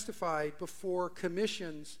and testified before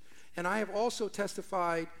commissions, and I have also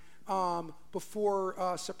testified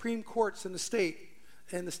before Supreme Courts in the state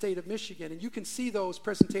of Michigan. And you can see those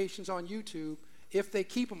presentations on YouTube if they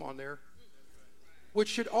keep them on there, which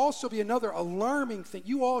should also be another alarming thing.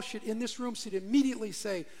 You all should, in this room, should immediately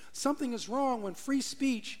say something is wrong when free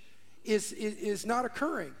speech is not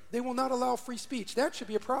occurring. They will not allow free speech. That should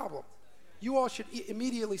be a problem. You all should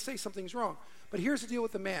immediately say something's wrong. But here's the deal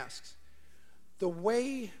with the masks. The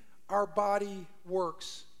way our body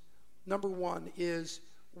works, number one, is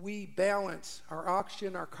we balance our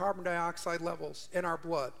oxygen, our carbon dioxide levels in our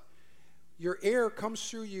blood. Your air comes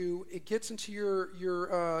through you, it gets into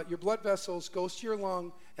your blood vessels, goes to your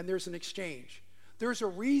lung, and there's an exchange. There's a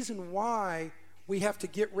reason why we have to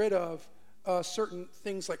get rid of certain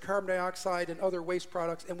things like carbon dioxide and other waste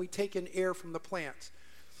products, and we take in air from the plants.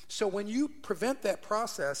 So when you prevent that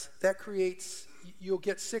process, that creates, you'll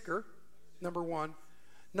get sicker, number one.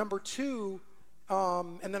 Number two,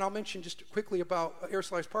 and then I'll mention just quickly about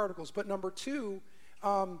aerosolized particles, but number two,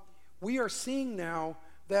 we are seeing now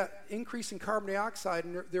that increase in carbon dioxide,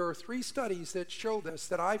 and there are 3 studies that show this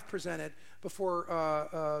that I've presented before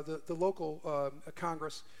the local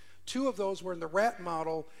Congress. 2 of those were in the rat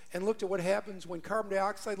model and looked at what happens when carbon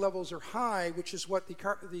dioxide levels are high, which is what the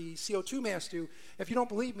CO2 masks do. If you don't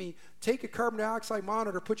believe me, take a carbon dioxide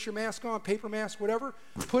monitor, put your mask on, paper mask, whatever,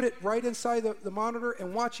 put it right inside the monitor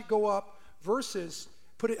and watch it go up versus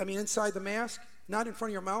inside the mask, not in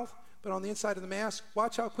front of your mouth, but on the inside of the mask.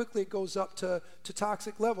 Watch how quickly it goes up to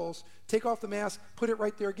toxic levels. Take off the mask, put it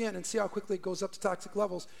right there again, and see how quickly it goes up to toxic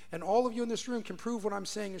levels. And all of you in this room can prove what I'm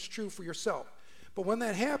saying is true for yourself. But when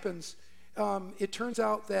that happens, it turns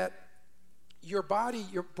out that your body,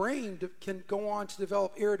 your brain can go on to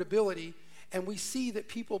develop irritability, and we see that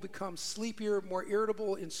people become sleepier, more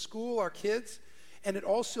irritable in school, our kids, and it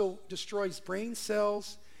also destroys brain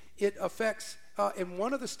cells. It affects, in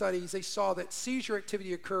one of the studies, they saw that seizure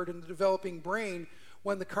activity occurred in the developing brain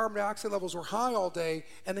when the carbon dioxide levels were high all day,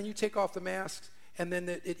 and then you take off the masks, and then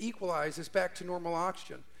it equalizes back to normal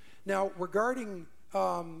oxygen. Now, regarding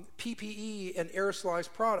PPE and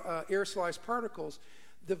aerosolized particles,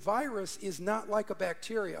 the virus is not like a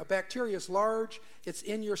bacteria. A bacteria is large, it's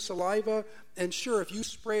in your saliva, and sure, if you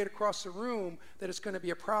spray it across the room, that it's going to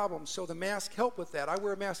be a problem. So the mask help with that. I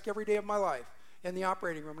wear a mask every day of my life in the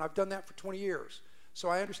operating room, and I've done that for 20 years. So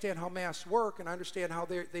I understand how masks work, and I understand how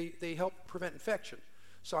they help prevent infection.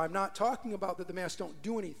 So I'm not talking about that the masks don't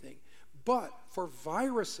do anything. But for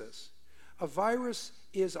viruses, a virus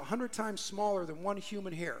is 100 times smaller than one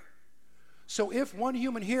human hair. So if one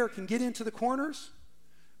human hair can get into the corners,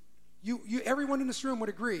 everyone in this room would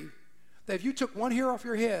agree that if you took one hair off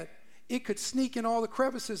your head, it could sneak in all the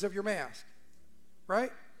crevices of your mask,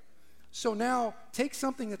 right? So now take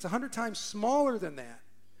something that's 100 times smaller than that.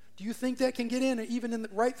 Do you think that can get in even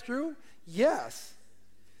right through? Yes.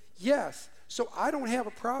 Yes. So I don't have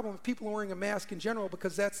a problem if people are wearing a mask in general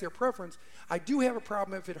because that's their preference. I do have a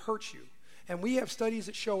problem if it hurts you. And we have studies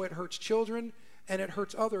that show it hurts children and it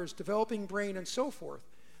hurts others, developing brain and so forth.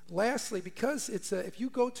 Lastly, because if you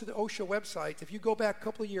go to the OSHA website, if you go back a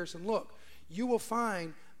couple of years and look, you will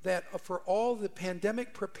find that for all the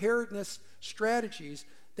pandemic preparedness strategies,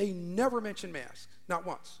 they never mention masks, not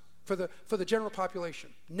once. For the general population,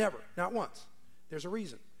 never, not once. There's a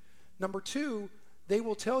reason. Number 2, they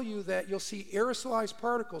will tell you that you'll see aerosolized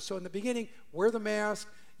particles. So in the beginning, wear the mask.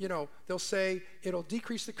 They'll say it'll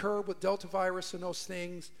decrease the curve with Delta virus and those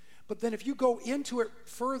things. But then if you go into it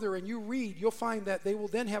further and you read, you'll find that they will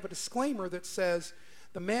then have a disclaimer that says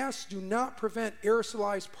the masks do not prevent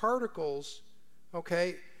aerosolized particles,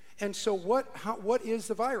 okay? And so what is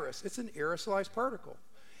the virus? It's an aerosolized particle.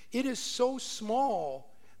 It is so small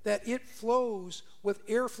that it flows with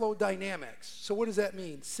airflow dynamics. So what does that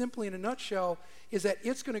mean? Simply in a nutshell is that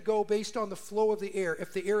it's going to go based on the flow of the air.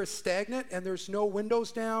 If the air is stagnant and there's no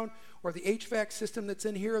windows down or the HVAC system that's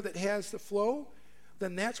in here that has the flow,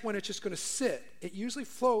 then that's when it's just going to sit. It usually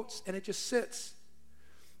floats and it just sits.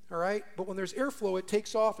 All right? But when there's airflow, it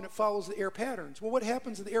takes off and it follows the air patterns. Well, what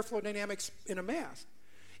happens in the airflow dynamics in a mask?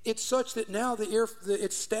 It's such that now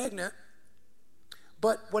it's stagnant.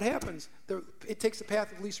 But what happens? It takes the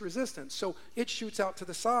path of least resistance. So it shoots out to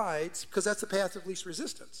the sides because that's the path of least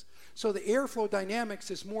resistance. So the airflow dynamics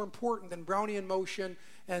is more important than Brownian motion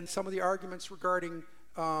and some of the arguments regarding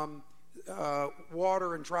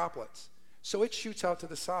water and droplets. So it shoots out to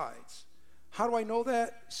the sides. How do I know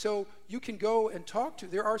that? So you can go and talk to,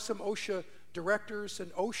 there are some OSHA directors,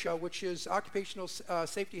 and OSHA, which is Occupational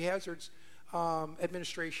Safety Hazards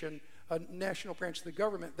Administration, a national branch of the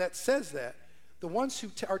government, that says that. The ones who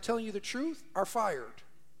are telling you the truth are fired.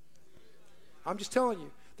 I'm just telling you.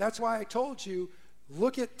 That's why I told you,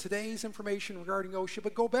 look at today's information regarding OSHA,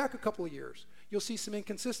 but go back a couple of years. You'll see some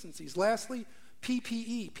inconsistencies. Lastly,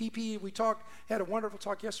 PPE. PPE, we had a wonderful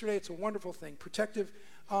talk yesterday. It's a wonderful thing. Protective,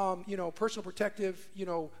 personal protective,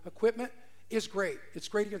 equipment is great. It's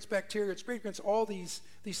great against bacteria. It's great against all these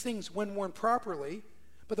things when worn properly.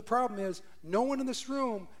 But the problem is, no one in this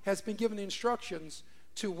room has been given the instructions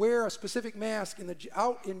to wear a specific mask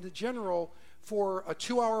out in the general for a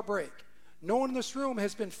 2-hour break. No one in this room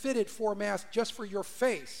has been fitted for a mask just for your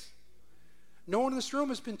face. No one in this room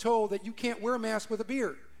has been told that you can't wear a mask with a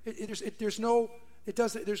beard. There's no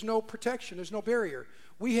protection. There's no barrier.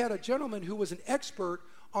 We had a gentleman who was an expert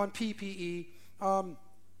on PPE. The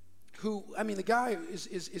guy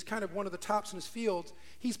is kind of one of the tops in his field.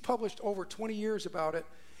 He's published over 20 years about it,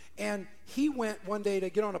 and he went one day to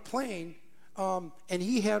get on a plane. And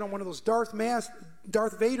he had on one of those Darth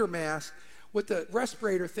Vader masks with the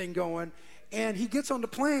respirator thing going. And he gets on the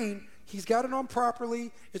plane. He's got it on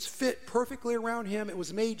properly. It's fit perfectly around him. It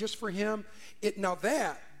was made just for him. Now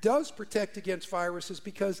that does protect against viruses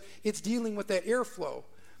because it's dealing with that airflow.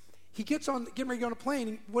 He gets on, getting ready to go on a plane,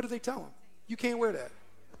 and what do they tell him? You can't wear that.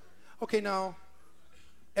 Okay, now,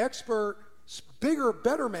 expert, bigger,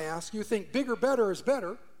 better mask, you think bigger, better is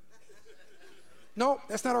better. No,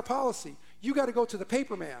 that's not our policy. You got to go to the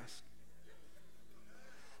paper mask.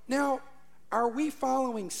 Now, are we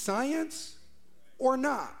following science or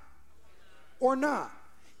not? Or not?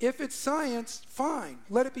 If it's science, fine,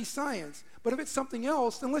 let it be science. But if it's something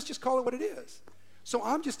else, then let's just call it what it is. So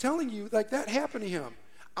I'm just telling you, like, that happened to him.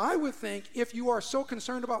 I would think if you are so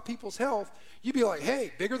concerned about people's health, you'd be like,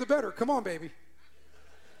 hey, bigger the better. Come on, baby.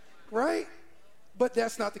 Right? But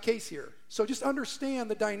that's not the case here. So just understand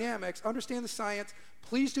the dynamics, understand the science.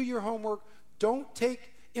 Please do your homework. Don't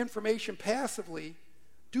take information passively.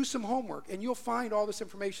 Do some homework, and you'll find all this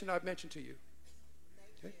information I've mentioned to you.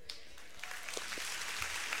 Okay?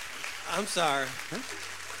 I'm sorry.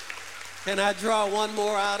 Can I draw one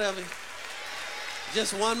more out of it?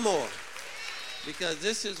 Just one more. Because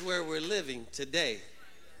this is where we're living today,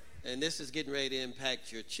 and this is getting ready to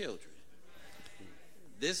impact your children.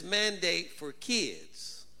 This mandate for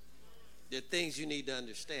kids, there are things you need to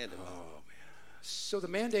understand about. Oh, man. So the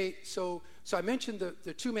mandate, so I mentioned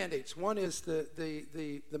the two mandates. One is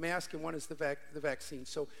the mask, and one is the vaccine.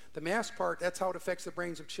 So the mask part, that's how it affects the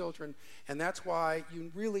brains of children, and that's why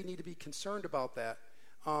you really need to be concerned about that.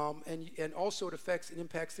 And also it affects and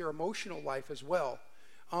impacts their emotional life as well.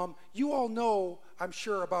 You all know, I'm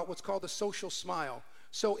sure, about what's called the social smile.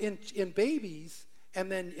 So in babies and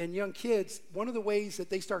then in young kids, one of the ways that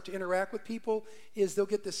they start to interact with people is they'll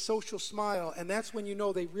get this social smile, and that's when you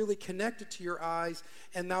know they really connected to your eyes,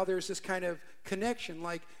 and now there's this kind of connection,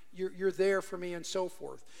 like you're there for me and so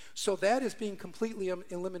forth. So that is being completely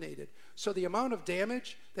eliminated. So the amount of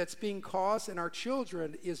damage that's being caused in our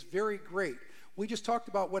children is very great. We just talked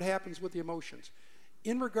about what happens with the emotions.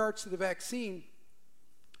 In regards to the vaccine,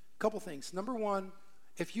 a couple things. Number one,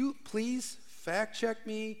 if you please fact check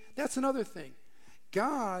me, that's another thing.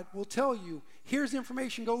 God will tell you, here's the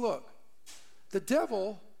information, go look. The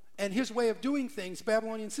devil and his way of doing things,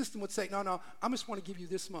 Babylonian system would say, no, I just want to give you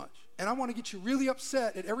this much. And I want to get you really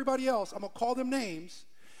upset at everybody else. I'm going to call them names,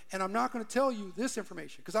 and I'm not going to tell you this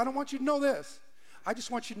information because I don't want you to know this. I just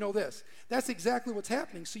want you to know this. That's exactly what's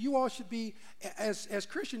happening. So you all should be, as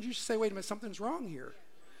Christians, you should say, wait a minute, something's wrong here.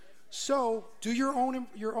 So do your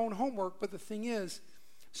own homework, but the thing is,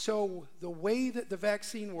 so the way that the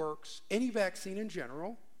vaccine works, any vaccine in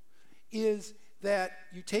general, is that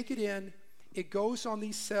you take it in, it goes on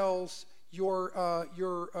these cells,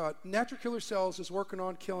 your natural killer cells is working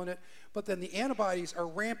on killing it, but then the antibodies are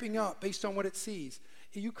ramping up based on what it sees.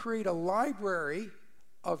 You create a library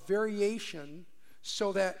of variation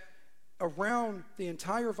so that around the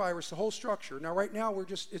entire virus, the whole structure. Now, right now,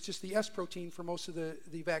 it's just the S protein for most of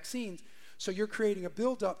the vaccines. So you're creating a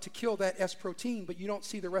buildup to kill that S protein, but you don't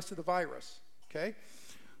see the rest of the virus, okay?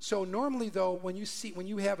 So normally, though, when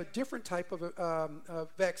you have a different type of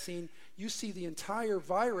vaccine, you see the entire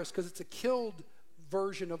virus because it's a killed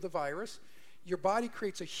version of the virus. Your body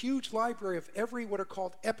creates a huge library of every what are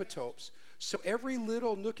called epitopes. So every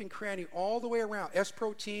little nook and cranny all the way around, S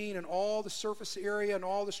protein and all the surface area and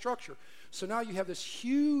all the structure. So now you have this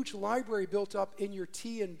huge library built up in your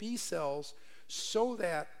T and B cells so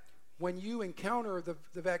that when you encounter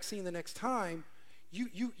the vaccine the next time,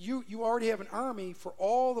 you already have an army for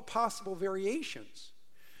all the possible variations.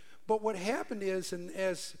 But what happened is, and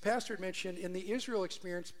as Pastor had mentioned, in the Israel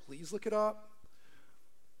experience, please look it up,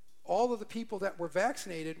 all of the people that were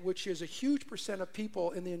vaccinated, which is a huge percent of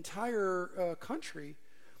people in the entire country,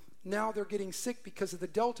 now they're getting sick because of the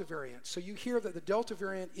Delta variant. So you hear that the Delta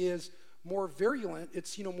variant is more virulent,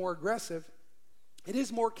 it's more aggressive, it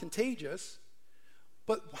is more contagious.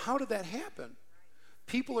 But how did that happen?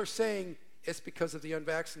 People are saying it's because of the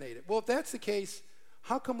unvaccinated. Well, if that's the case,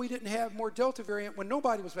 how come we didn't have more Delta variant when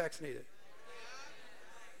nobody was vaccinated?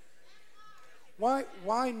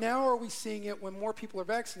 Why now are we seeing it when more people are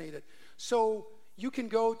vaccinated? So you can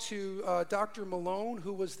go to Dr. Malone,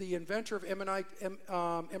 who was the inventor of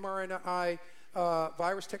mRNA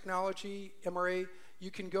virus technology, mRNA. You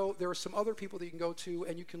can go, there are some other people that you can go to,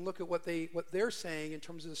 and you can look at what they're saying in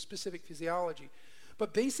terms of the specific physiology.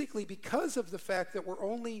 But basically, because of the fact that we're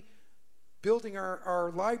only building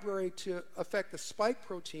our library to affect the spike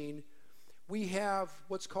protein, we have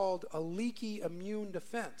what's called a leaky immune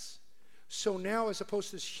defense. So now, as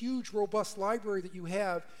opposed to this huge, robust library that you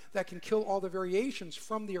have that can kill all the variations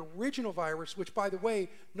from the original virus, which, by the way,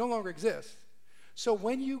 no longer exists. So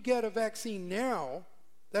when you get a vaccine now,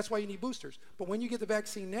 that's why you need boosters. But when you get the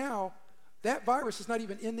vaccine now, that virus is not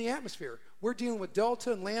even in the atmosphere. We're dealing with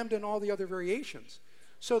Delta and Lambda and all the other variations.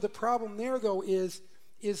 So the problem there, though, is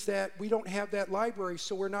that we don't have that library,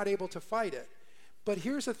 so we're not able to fight it. But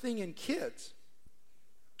here's the thing in kids.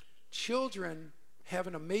 Children have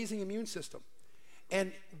an amazing immune system.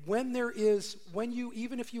 And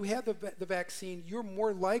even if you have the vaccine, you're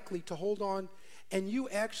more likely to hold on, and you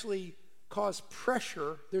actually cause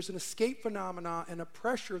pressure. There's an escape phenomena and a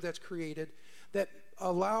pressure that's created that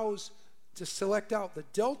allows to select out the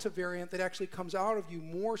Delta variant that actually comes out of you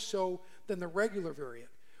more so than the regular variant.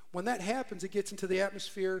 When that happens, it gets into the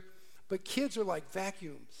atmosphere, but kids are like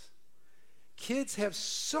vacuums. Kids have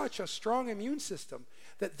such a strong immune system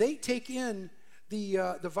that they take in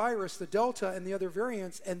the virus, the Delta, and the other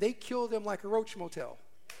variants, and they kill them like a roach motel.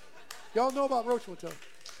 Y'all know about roach motel.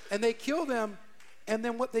 And they kill them, and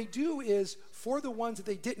then what they do is, for the ones that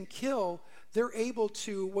they didn't kill, they're able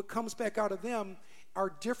to, what comes back out of them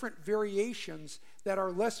are different variations that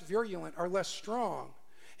are less virulent, are less strong.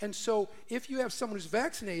 And so if you have someone who's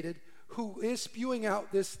vaccinated who is spewing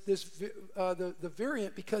out the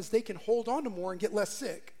variant because they can hold on to more and get less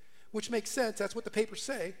sick, which makes sense, that's what the papers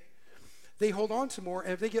say. They hold on to more,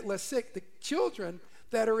 and if they get less sick, the children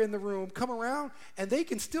that are in the room come around, and they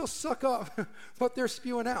can still suck up what they're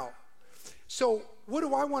spewing out. So what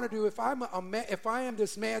do I want to do if I am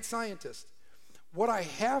this mad scientist? What I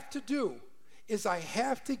have to do is I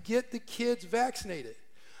have to get the kids vaccinated.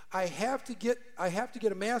 I have to get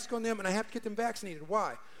a mask on them, and I have to get them vaccinated.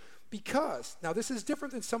 Why? Because, now this is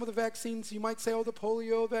different than some of the vaccines. You might say, oh, the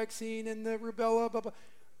polio vaccine and the rubella, blah, blah.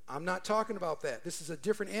 I'm not talking about that. This is a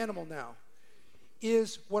different animal now.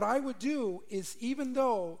 Is what I would do is, even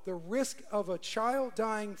though the risk of a child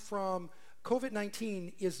dying from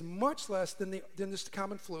COVID-19 is much less than this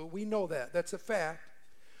common flu, we know that, that's a fact,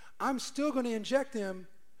 I'm still going to inject them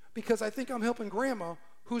because I think I'm helping grandma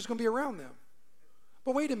who's going to be around them.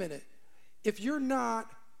 But wait a minute, if you're not,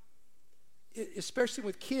 especially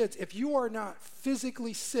with kids, if you are not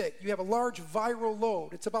physically sick, you have a large viral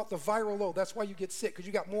load, it's about the viral load, that's why you get sick, because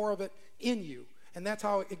you got more of it in you, and that's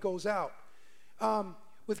how it goes out.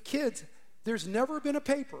 With kids, there's never been a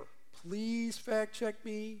paper, please fact check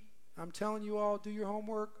me, I'm telling you all, do your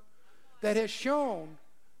homework, that has shown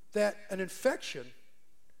that an infection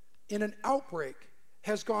in an outbreak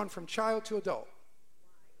has gone from child to adult.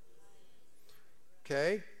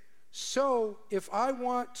 Okay? So if I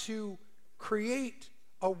want to create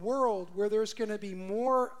a world where there's going to be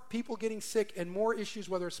more people getting sick and more issues,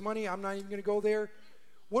 whether it's money, I'm not even going to go there,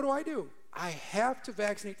 what do? I have to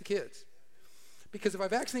vaccinate the kids. Because if I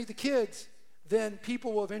vaccinate the kids, then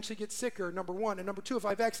people will eventually get sicker, number one. And number two, if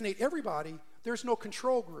I vaccinate everybody, there's no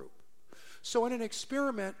control group. So in an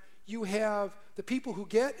experiment, you have the people who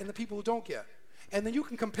get and the people who don't get. And then you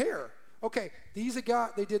can compare. Okay, these that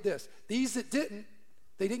got, they did this. These that didn't,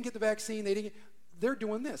 they didn't get the vaccine, they're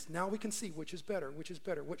doing this. Now we can see which is better,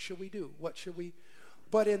 what should we do,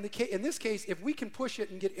 But in this case, if we can push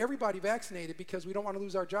it and get everybody vaccinated because we don't want to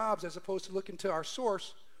lose our jobs as opposed to looking to our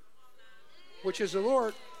source, which is the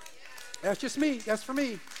Lord, that's just me, that's for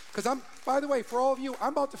me. Because by the way, for all of you,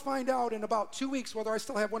 I'm about to find out in about 2 weeks whether I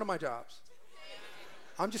still have one of my jobs.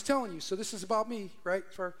 I'm just telling you, so this is about me, right?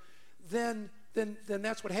 Then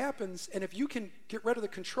that's what happens, and if you can get rid of the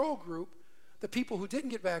control group, the people who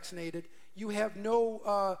didn't get vaccinated, you have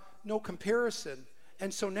no comparison.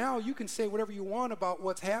 And so now you can say whatever you want about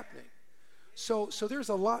what's happening. So there's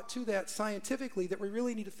a lot to that scientifically that we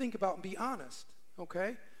really need to think about and be honest,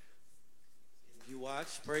 okay? If you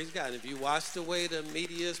watch, praise God, if you watch the way the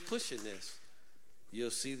media is pushing this,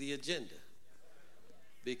 you'll see the agenda.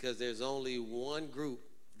 Because there's only one group,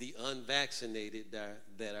 the unvaccinated,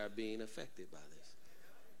 that are being affected by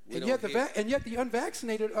this. And yet the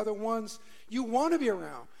unvaccinated are the ones you want to be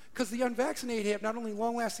around. Because the unvaccinated have not only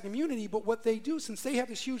long-lasting immunity, but what they do, since they have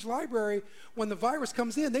this huge library, when the virus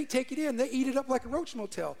comes in, they take it in, they eat it up like a roach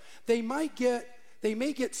motel. They may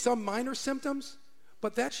get some minor symptoms,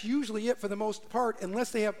 but that's usually it for the most part,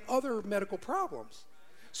 unless they have other medical problems.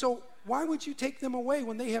 So why would you take them away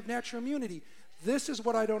when they have natural immunity? This is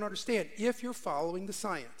what I don't understand, if you're following the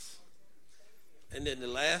science. And then the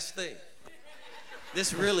last thing,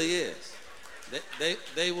 this really is,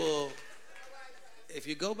 they will, if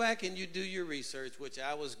you go back and you do your research, which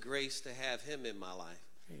I was graced to have him in my life,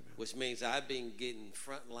 Amen. Which means I've been getting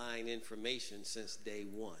frontline information since day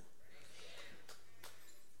one.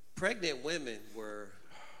 Pregnant women were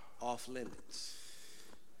off limits.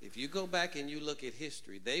 If you go back and you look at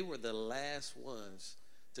history, they were the last ones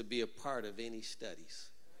to be a part of any studies.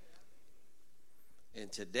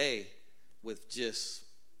 And today, with just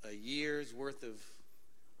a year's worth of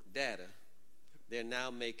data, they're now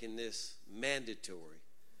making this mandatory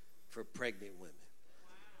for pregnant women.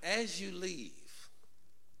 As you leave,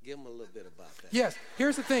 Give him a little bit about that. Yes,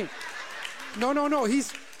 here's the thing. No.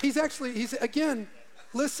 He's again,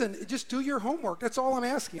 listen, just do your homework. That's all I'm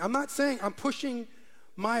asking. I'm not saying I'm pushing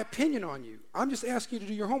my opinion on you. I'm just asking you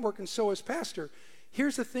to do your homework, and so as pastor.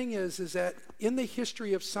 Here's the thing is that in the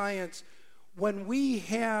history of science, when we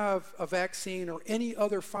have a vaccine or any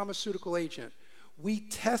other pharmaceutical agent, we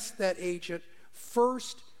test that agent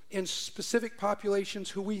first in specific populations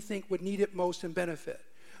who we think would need it most and benefit.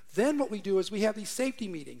 Then what we do is we have these safety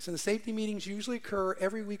meetings, and the safety meetings usually occur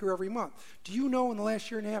every week or every month. Do you know in the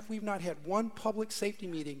last year and a half we've not had one public safety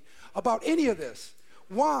meeting about any of this?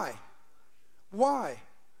 Why? Why?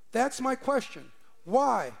 That's my question.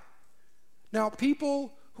 Why? Now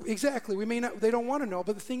people, exactly, they don't want to know,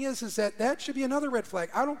 but the thing is that should be another red flag.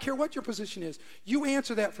 I don't care what your position is. You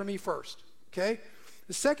answer that for me first, okay?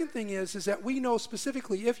 The second thing is that we know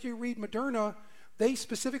specifically, if you read Moderna, they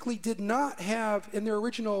specifically did not have, in their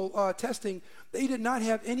original testing, they did not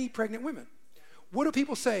have any pregnant women. What do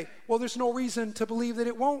people say? Well, there's no reason to believe that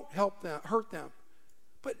it won't hurt them.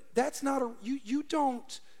 But that's not you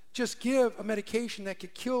don't just give a medication that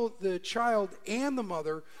could kill the child and the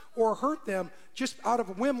mother or hurt them just out of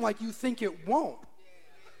a whim like you think it won't.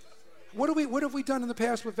 What have we done in the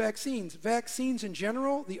past with vaccines? Vaccines in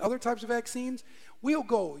general, the other types of vaccines, we'll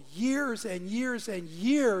go years and years and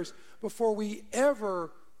years before we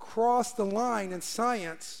ever cross the line in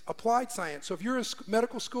science, applied science. So if you're in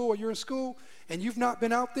medical school or you're in school and you've not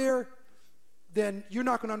been out there, then you're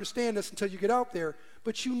not going to understand this until you get out there.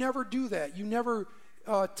 But you never do that. You never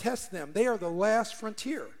test them. They are the last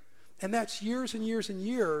frontier. And that's years and years and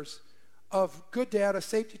years of good data,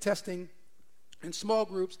 safety testing in small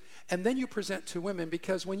groups, and then you present to women,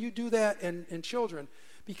 because when you do that in children,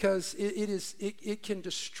 because it can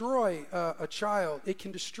destroy a child, it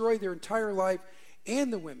can destroy their entire life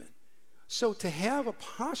and the women. So to have a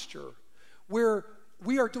posture where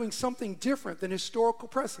we are doing something different than historical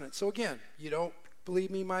precedent. So again, you don't believe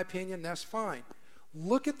me, my opinion, that's fine.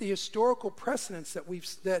 Look at the historical precedents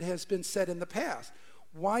that has been set in the past.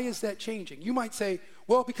 Why is that changing? You might say,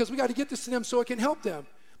 well, because we got to get this to them so it can help them.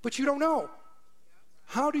 But you don't know.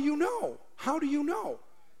 How do you know? How do you know?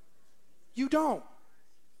 You don't.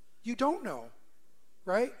 You don't know,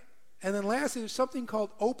 right? And then lastly, there's something called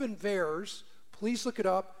Open VAERS. Please look it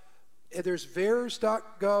up. There's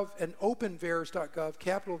VAERS.gov and OpenVAERS.gov,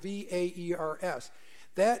 capital VAERS.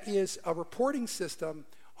 That is a reporting system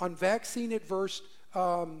on vaccine adverse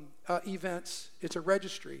events. It's a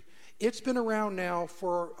registry. It's been around now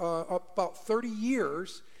for about 30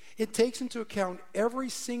 years. It takes into account every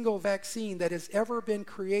single vaccine that has ever been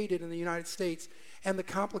created in the United States and the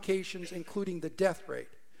complications, including the death rate.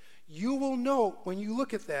 You will note when you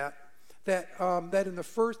look at that in the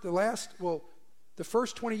first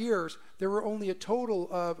 20 years, there were only a total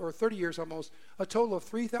of, or 30 years almost, a total of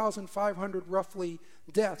 3,500 roughly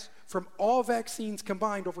deaths from all vaccines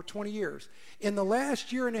combined over 20 years. In the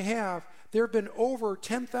last year and a half, there have been over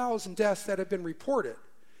 10,000 deaths that have been reported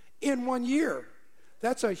in 1 year.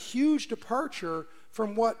 That's a huge departure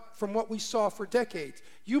from what we saw for decades.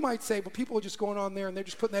 You might say, well, people are just going on there and they're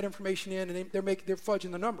just putting that information in and they're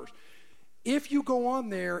fudging the numbers. If you go on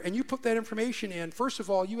there and you put that information in, first of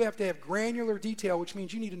all, you have to have granular detail, which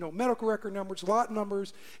means you need to know medical record numbers, lot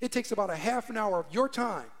numbers. It takes about a half an hour of your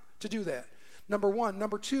time to do that. Number one.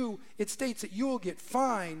 Number two, it states that you will get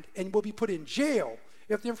fined and will be put in jail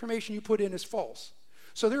if the information you put in is false.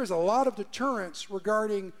 So there is a lot of deterrence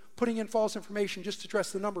regarding putting in false information just to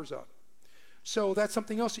dress the numbers up. So that's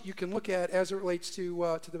something else that you can look at as it relates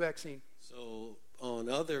to the vaccine. So on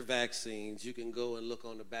other vaccines, you can go and look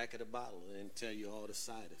on the back of the bottle and tell you all the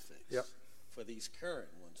side effects. Yep. For these current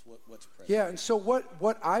ones, what's present? Yeah, and so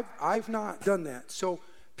what I've not done that. So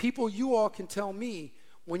people, you all can tell me,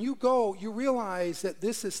 when you go, you realize that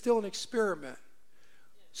this is still an experiment.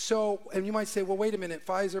 So, and you might say, well, wait a minute,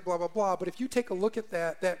 Pfizer, blah, blah, blah. But if you take a look at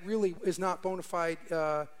that, that really is not bona fide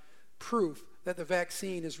proof that the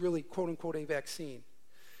vaccine is really, quote unquote, a vaccine.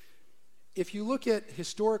 If you look at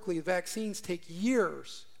historically, vaccines take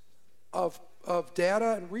years of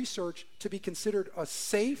data and research to be considered a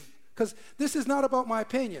safe, because this is not about my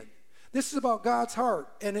opinion. This is about God's heart,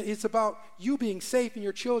 and it's about you being safe and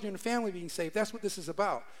your children and family being safe. That's what this is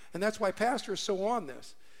about, and that's why Pastor is so on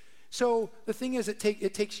this. So the thing is, it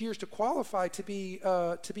takes years to qualify to be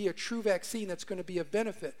a true vaccine that's going to be of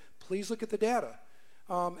benefit. Please look at the data,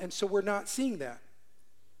 and so we're not seeing that.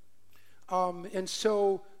 And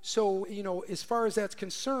so you know, as far as that's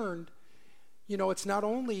concerned, you know, it's not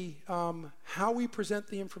only how we present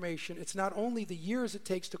the information, it's not only the years it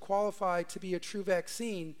takes to qualify to be a true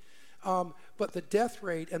vaccine, But the death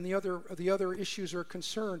rate and the other issues are a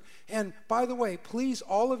concern. And by the way, please,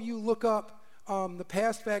 all of you look up the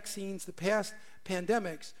past vaccines, the past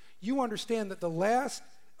pandemics. You understand that the last,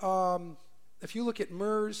 if you look at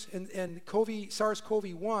MERS and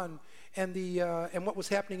SARS-CoV-1 and what was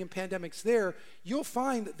happening in pandemics there, you'll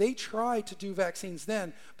find that they tried to do vaccines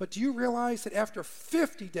then. But do you realize that after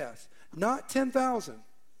 50 deaths, not 10,000,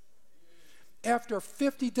 after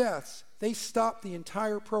 50 deaths, they stopped the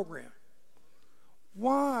entire program?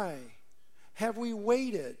 Why have we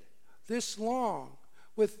waited this long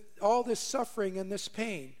with all this suffering and this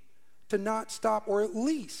pain to not stop, or at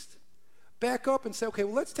least back up and say, okay,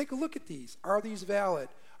 well, let's take a look at these. Are these valid?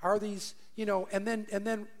 Are these, and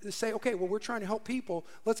then say, okay, well, we're trying to help people.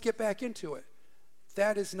 Let's get back into it.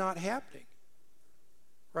 That is not happening,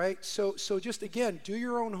 right? So just, again, do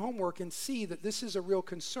your own homework and see that this is a real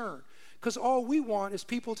concern. Because all we want is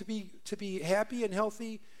people to be happy and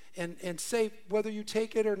healthy and safe, whether you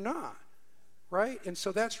take it or not, right? And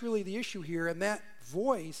so that's really the issue here, and that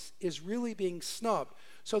voice is really being snubbed.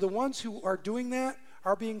 So the ones who are doing that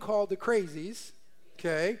are being called the crazies,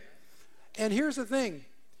 okay? And here's the thing.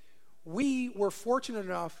 We were fortunate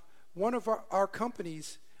enough, one of our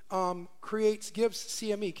companies gives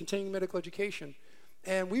CME, continuing medical education,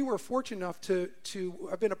 and we were fortunate enough to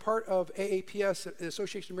have been a part of AAPS, the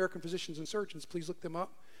Association of American Physicians and Surgeons. Please look them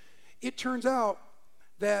up. It turns out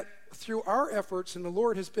that through our efforts, and the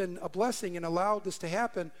Lord has been a blessing and allowed this to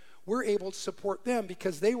happen, we're able to support them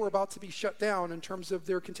because they were about to be shut down in terms of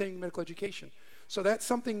their continuing medical education. So that's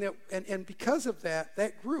something that, and because of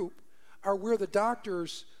that group are where the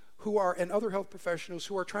doctors who are, and other health professionals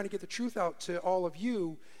who are trying to get the truth out to all of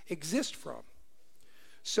you exist from.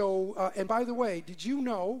 So, and by the way, did you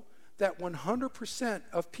know that 100%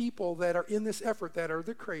 of people that are in this effort that are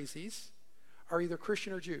the crazies are either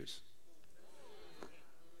Christian or Jews?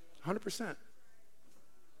 100%.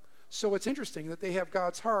 So it's interesting that they have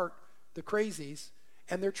God's heart, the crazies,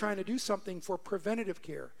 and they're trying to do something for preventative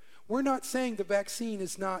care. We're not saying the vaccine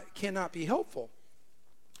cannot be helpful.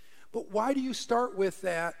 But why do you start with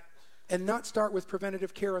that and not start with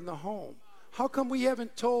preventative care in the home? How come we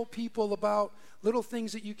haven't told people about little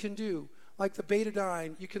things that you can do, like the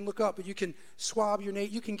betadine? You can look up, but you can swab your nose.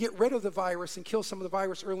 You can get rid of the virus and kill some of the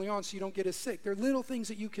virus early on so you don't get as sick. There are little things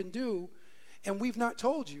that you can do, and we've not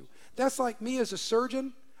told you. That's like me as a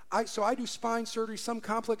surgeon. So I do spine surgery. Some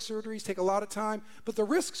complex surgeries take a lot of time, but the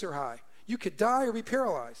risks are high. You could die or be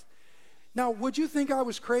paralyzed. Now, would you think I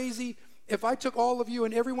was crazy if I took all of you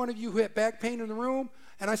and every one of you who had back pain in the room,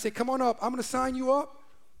 and I said, come on up, I'm going to sign you up.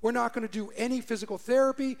 We're not going to do any physical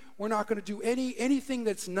therapy. We're not going to do anything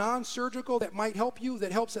that's non-surgical that might help you,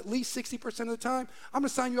 that helps at least 60% of the time. I'm going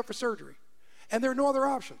to sign you up for surgery. And there are no other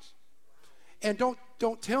options. And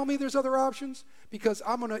don't tell me there's other options, because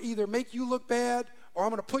I'm going to either make you look bad or I'm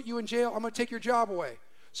going to put you in jail. I'm going to take your job away.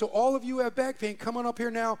 So all of you who have back pain, come on up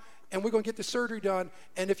here now, and we're going to get the surgery done.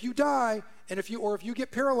 And if you die, and if you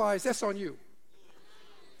get paralyzed, that's on you.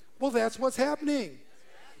 Well, that's what's happening.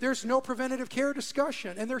 There's no preventative care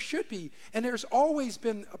discussion, and there should be. And there's always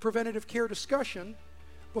been a preventative care discussion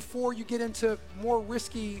before you get into more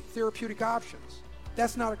risky therapeutic options.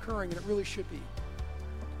 That's not occurring, and it really should be.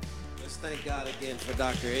 Let's thank God again for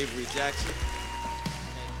Dr. Avery Jackson.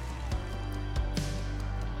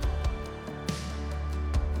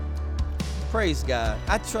 Praise God.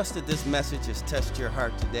 I trust that this message has touched your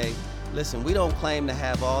heart today. Listen, we don't claim to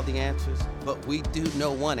have all the answers, but we do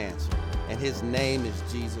know one answer, and his name is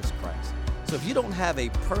Jesus Christ. So if you don't have a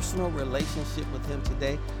personal relationship with him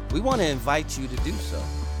today, we want to invite you to do so.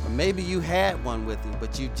 Or maybe you had one with him,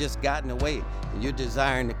 but you've just gotten away, and you're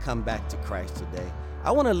desiring to come back to Christ today.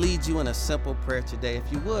 I want to lead you in a simple prayer today.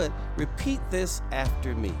 If you would, repeat this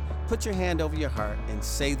after me. Put your hand over your heart and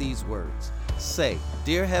say these words. Say,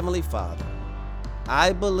 Dear Heavenly Father,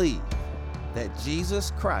 I believe that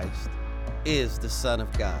Jesus Christ is the Son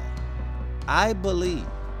of God. I believe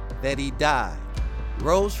that he died,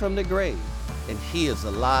 rose from the grave, and he is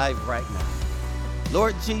alive right now.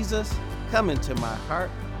 Lord Jesus, come into my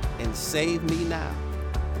heart and save me now.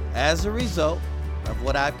 As a result of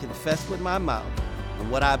what I've confessed with my mouth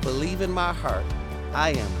and what I believe in my heart,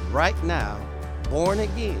 I am right now born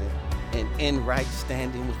again and in right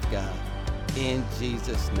standing with God. In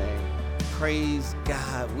Jesus' name. Praise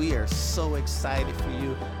God. We are so excited for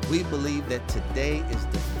you. We believe that today is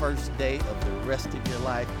the first day of the rest of your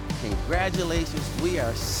life. Congratulations. We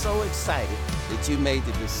are so excited that you made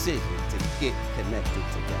the decision to get connected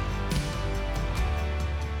to God.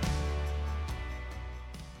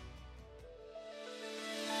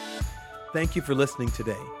 Thank you for listening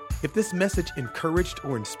today. If this message encouraged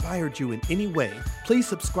or inspired you in any way, please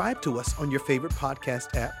subscribe to us on your favorite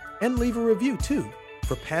podcast app and leave a review too.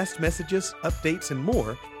 For past messages, updates, and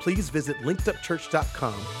more, please visit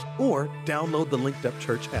linkedupchurch.com or download the Linked Up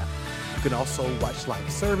Church app. You can also watch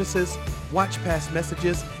live services, watch past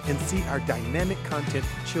messages, and see our dynamic content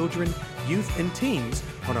for children, youth, and teens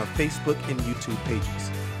on our Facebook and YouTube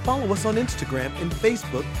pages. Follow us on Instagram and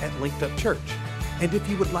Facebook at Linked Up Church. And if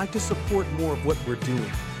you would like to support more of what we're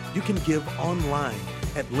doing, you can give online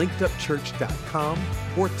at linkedupchurch.com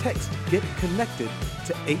or text Get Connected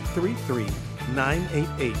to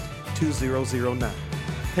 833-988-2009.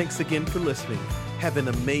 Thanks again for listening. Have an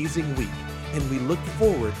amazing week, and we look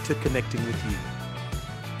forward to connecting with you.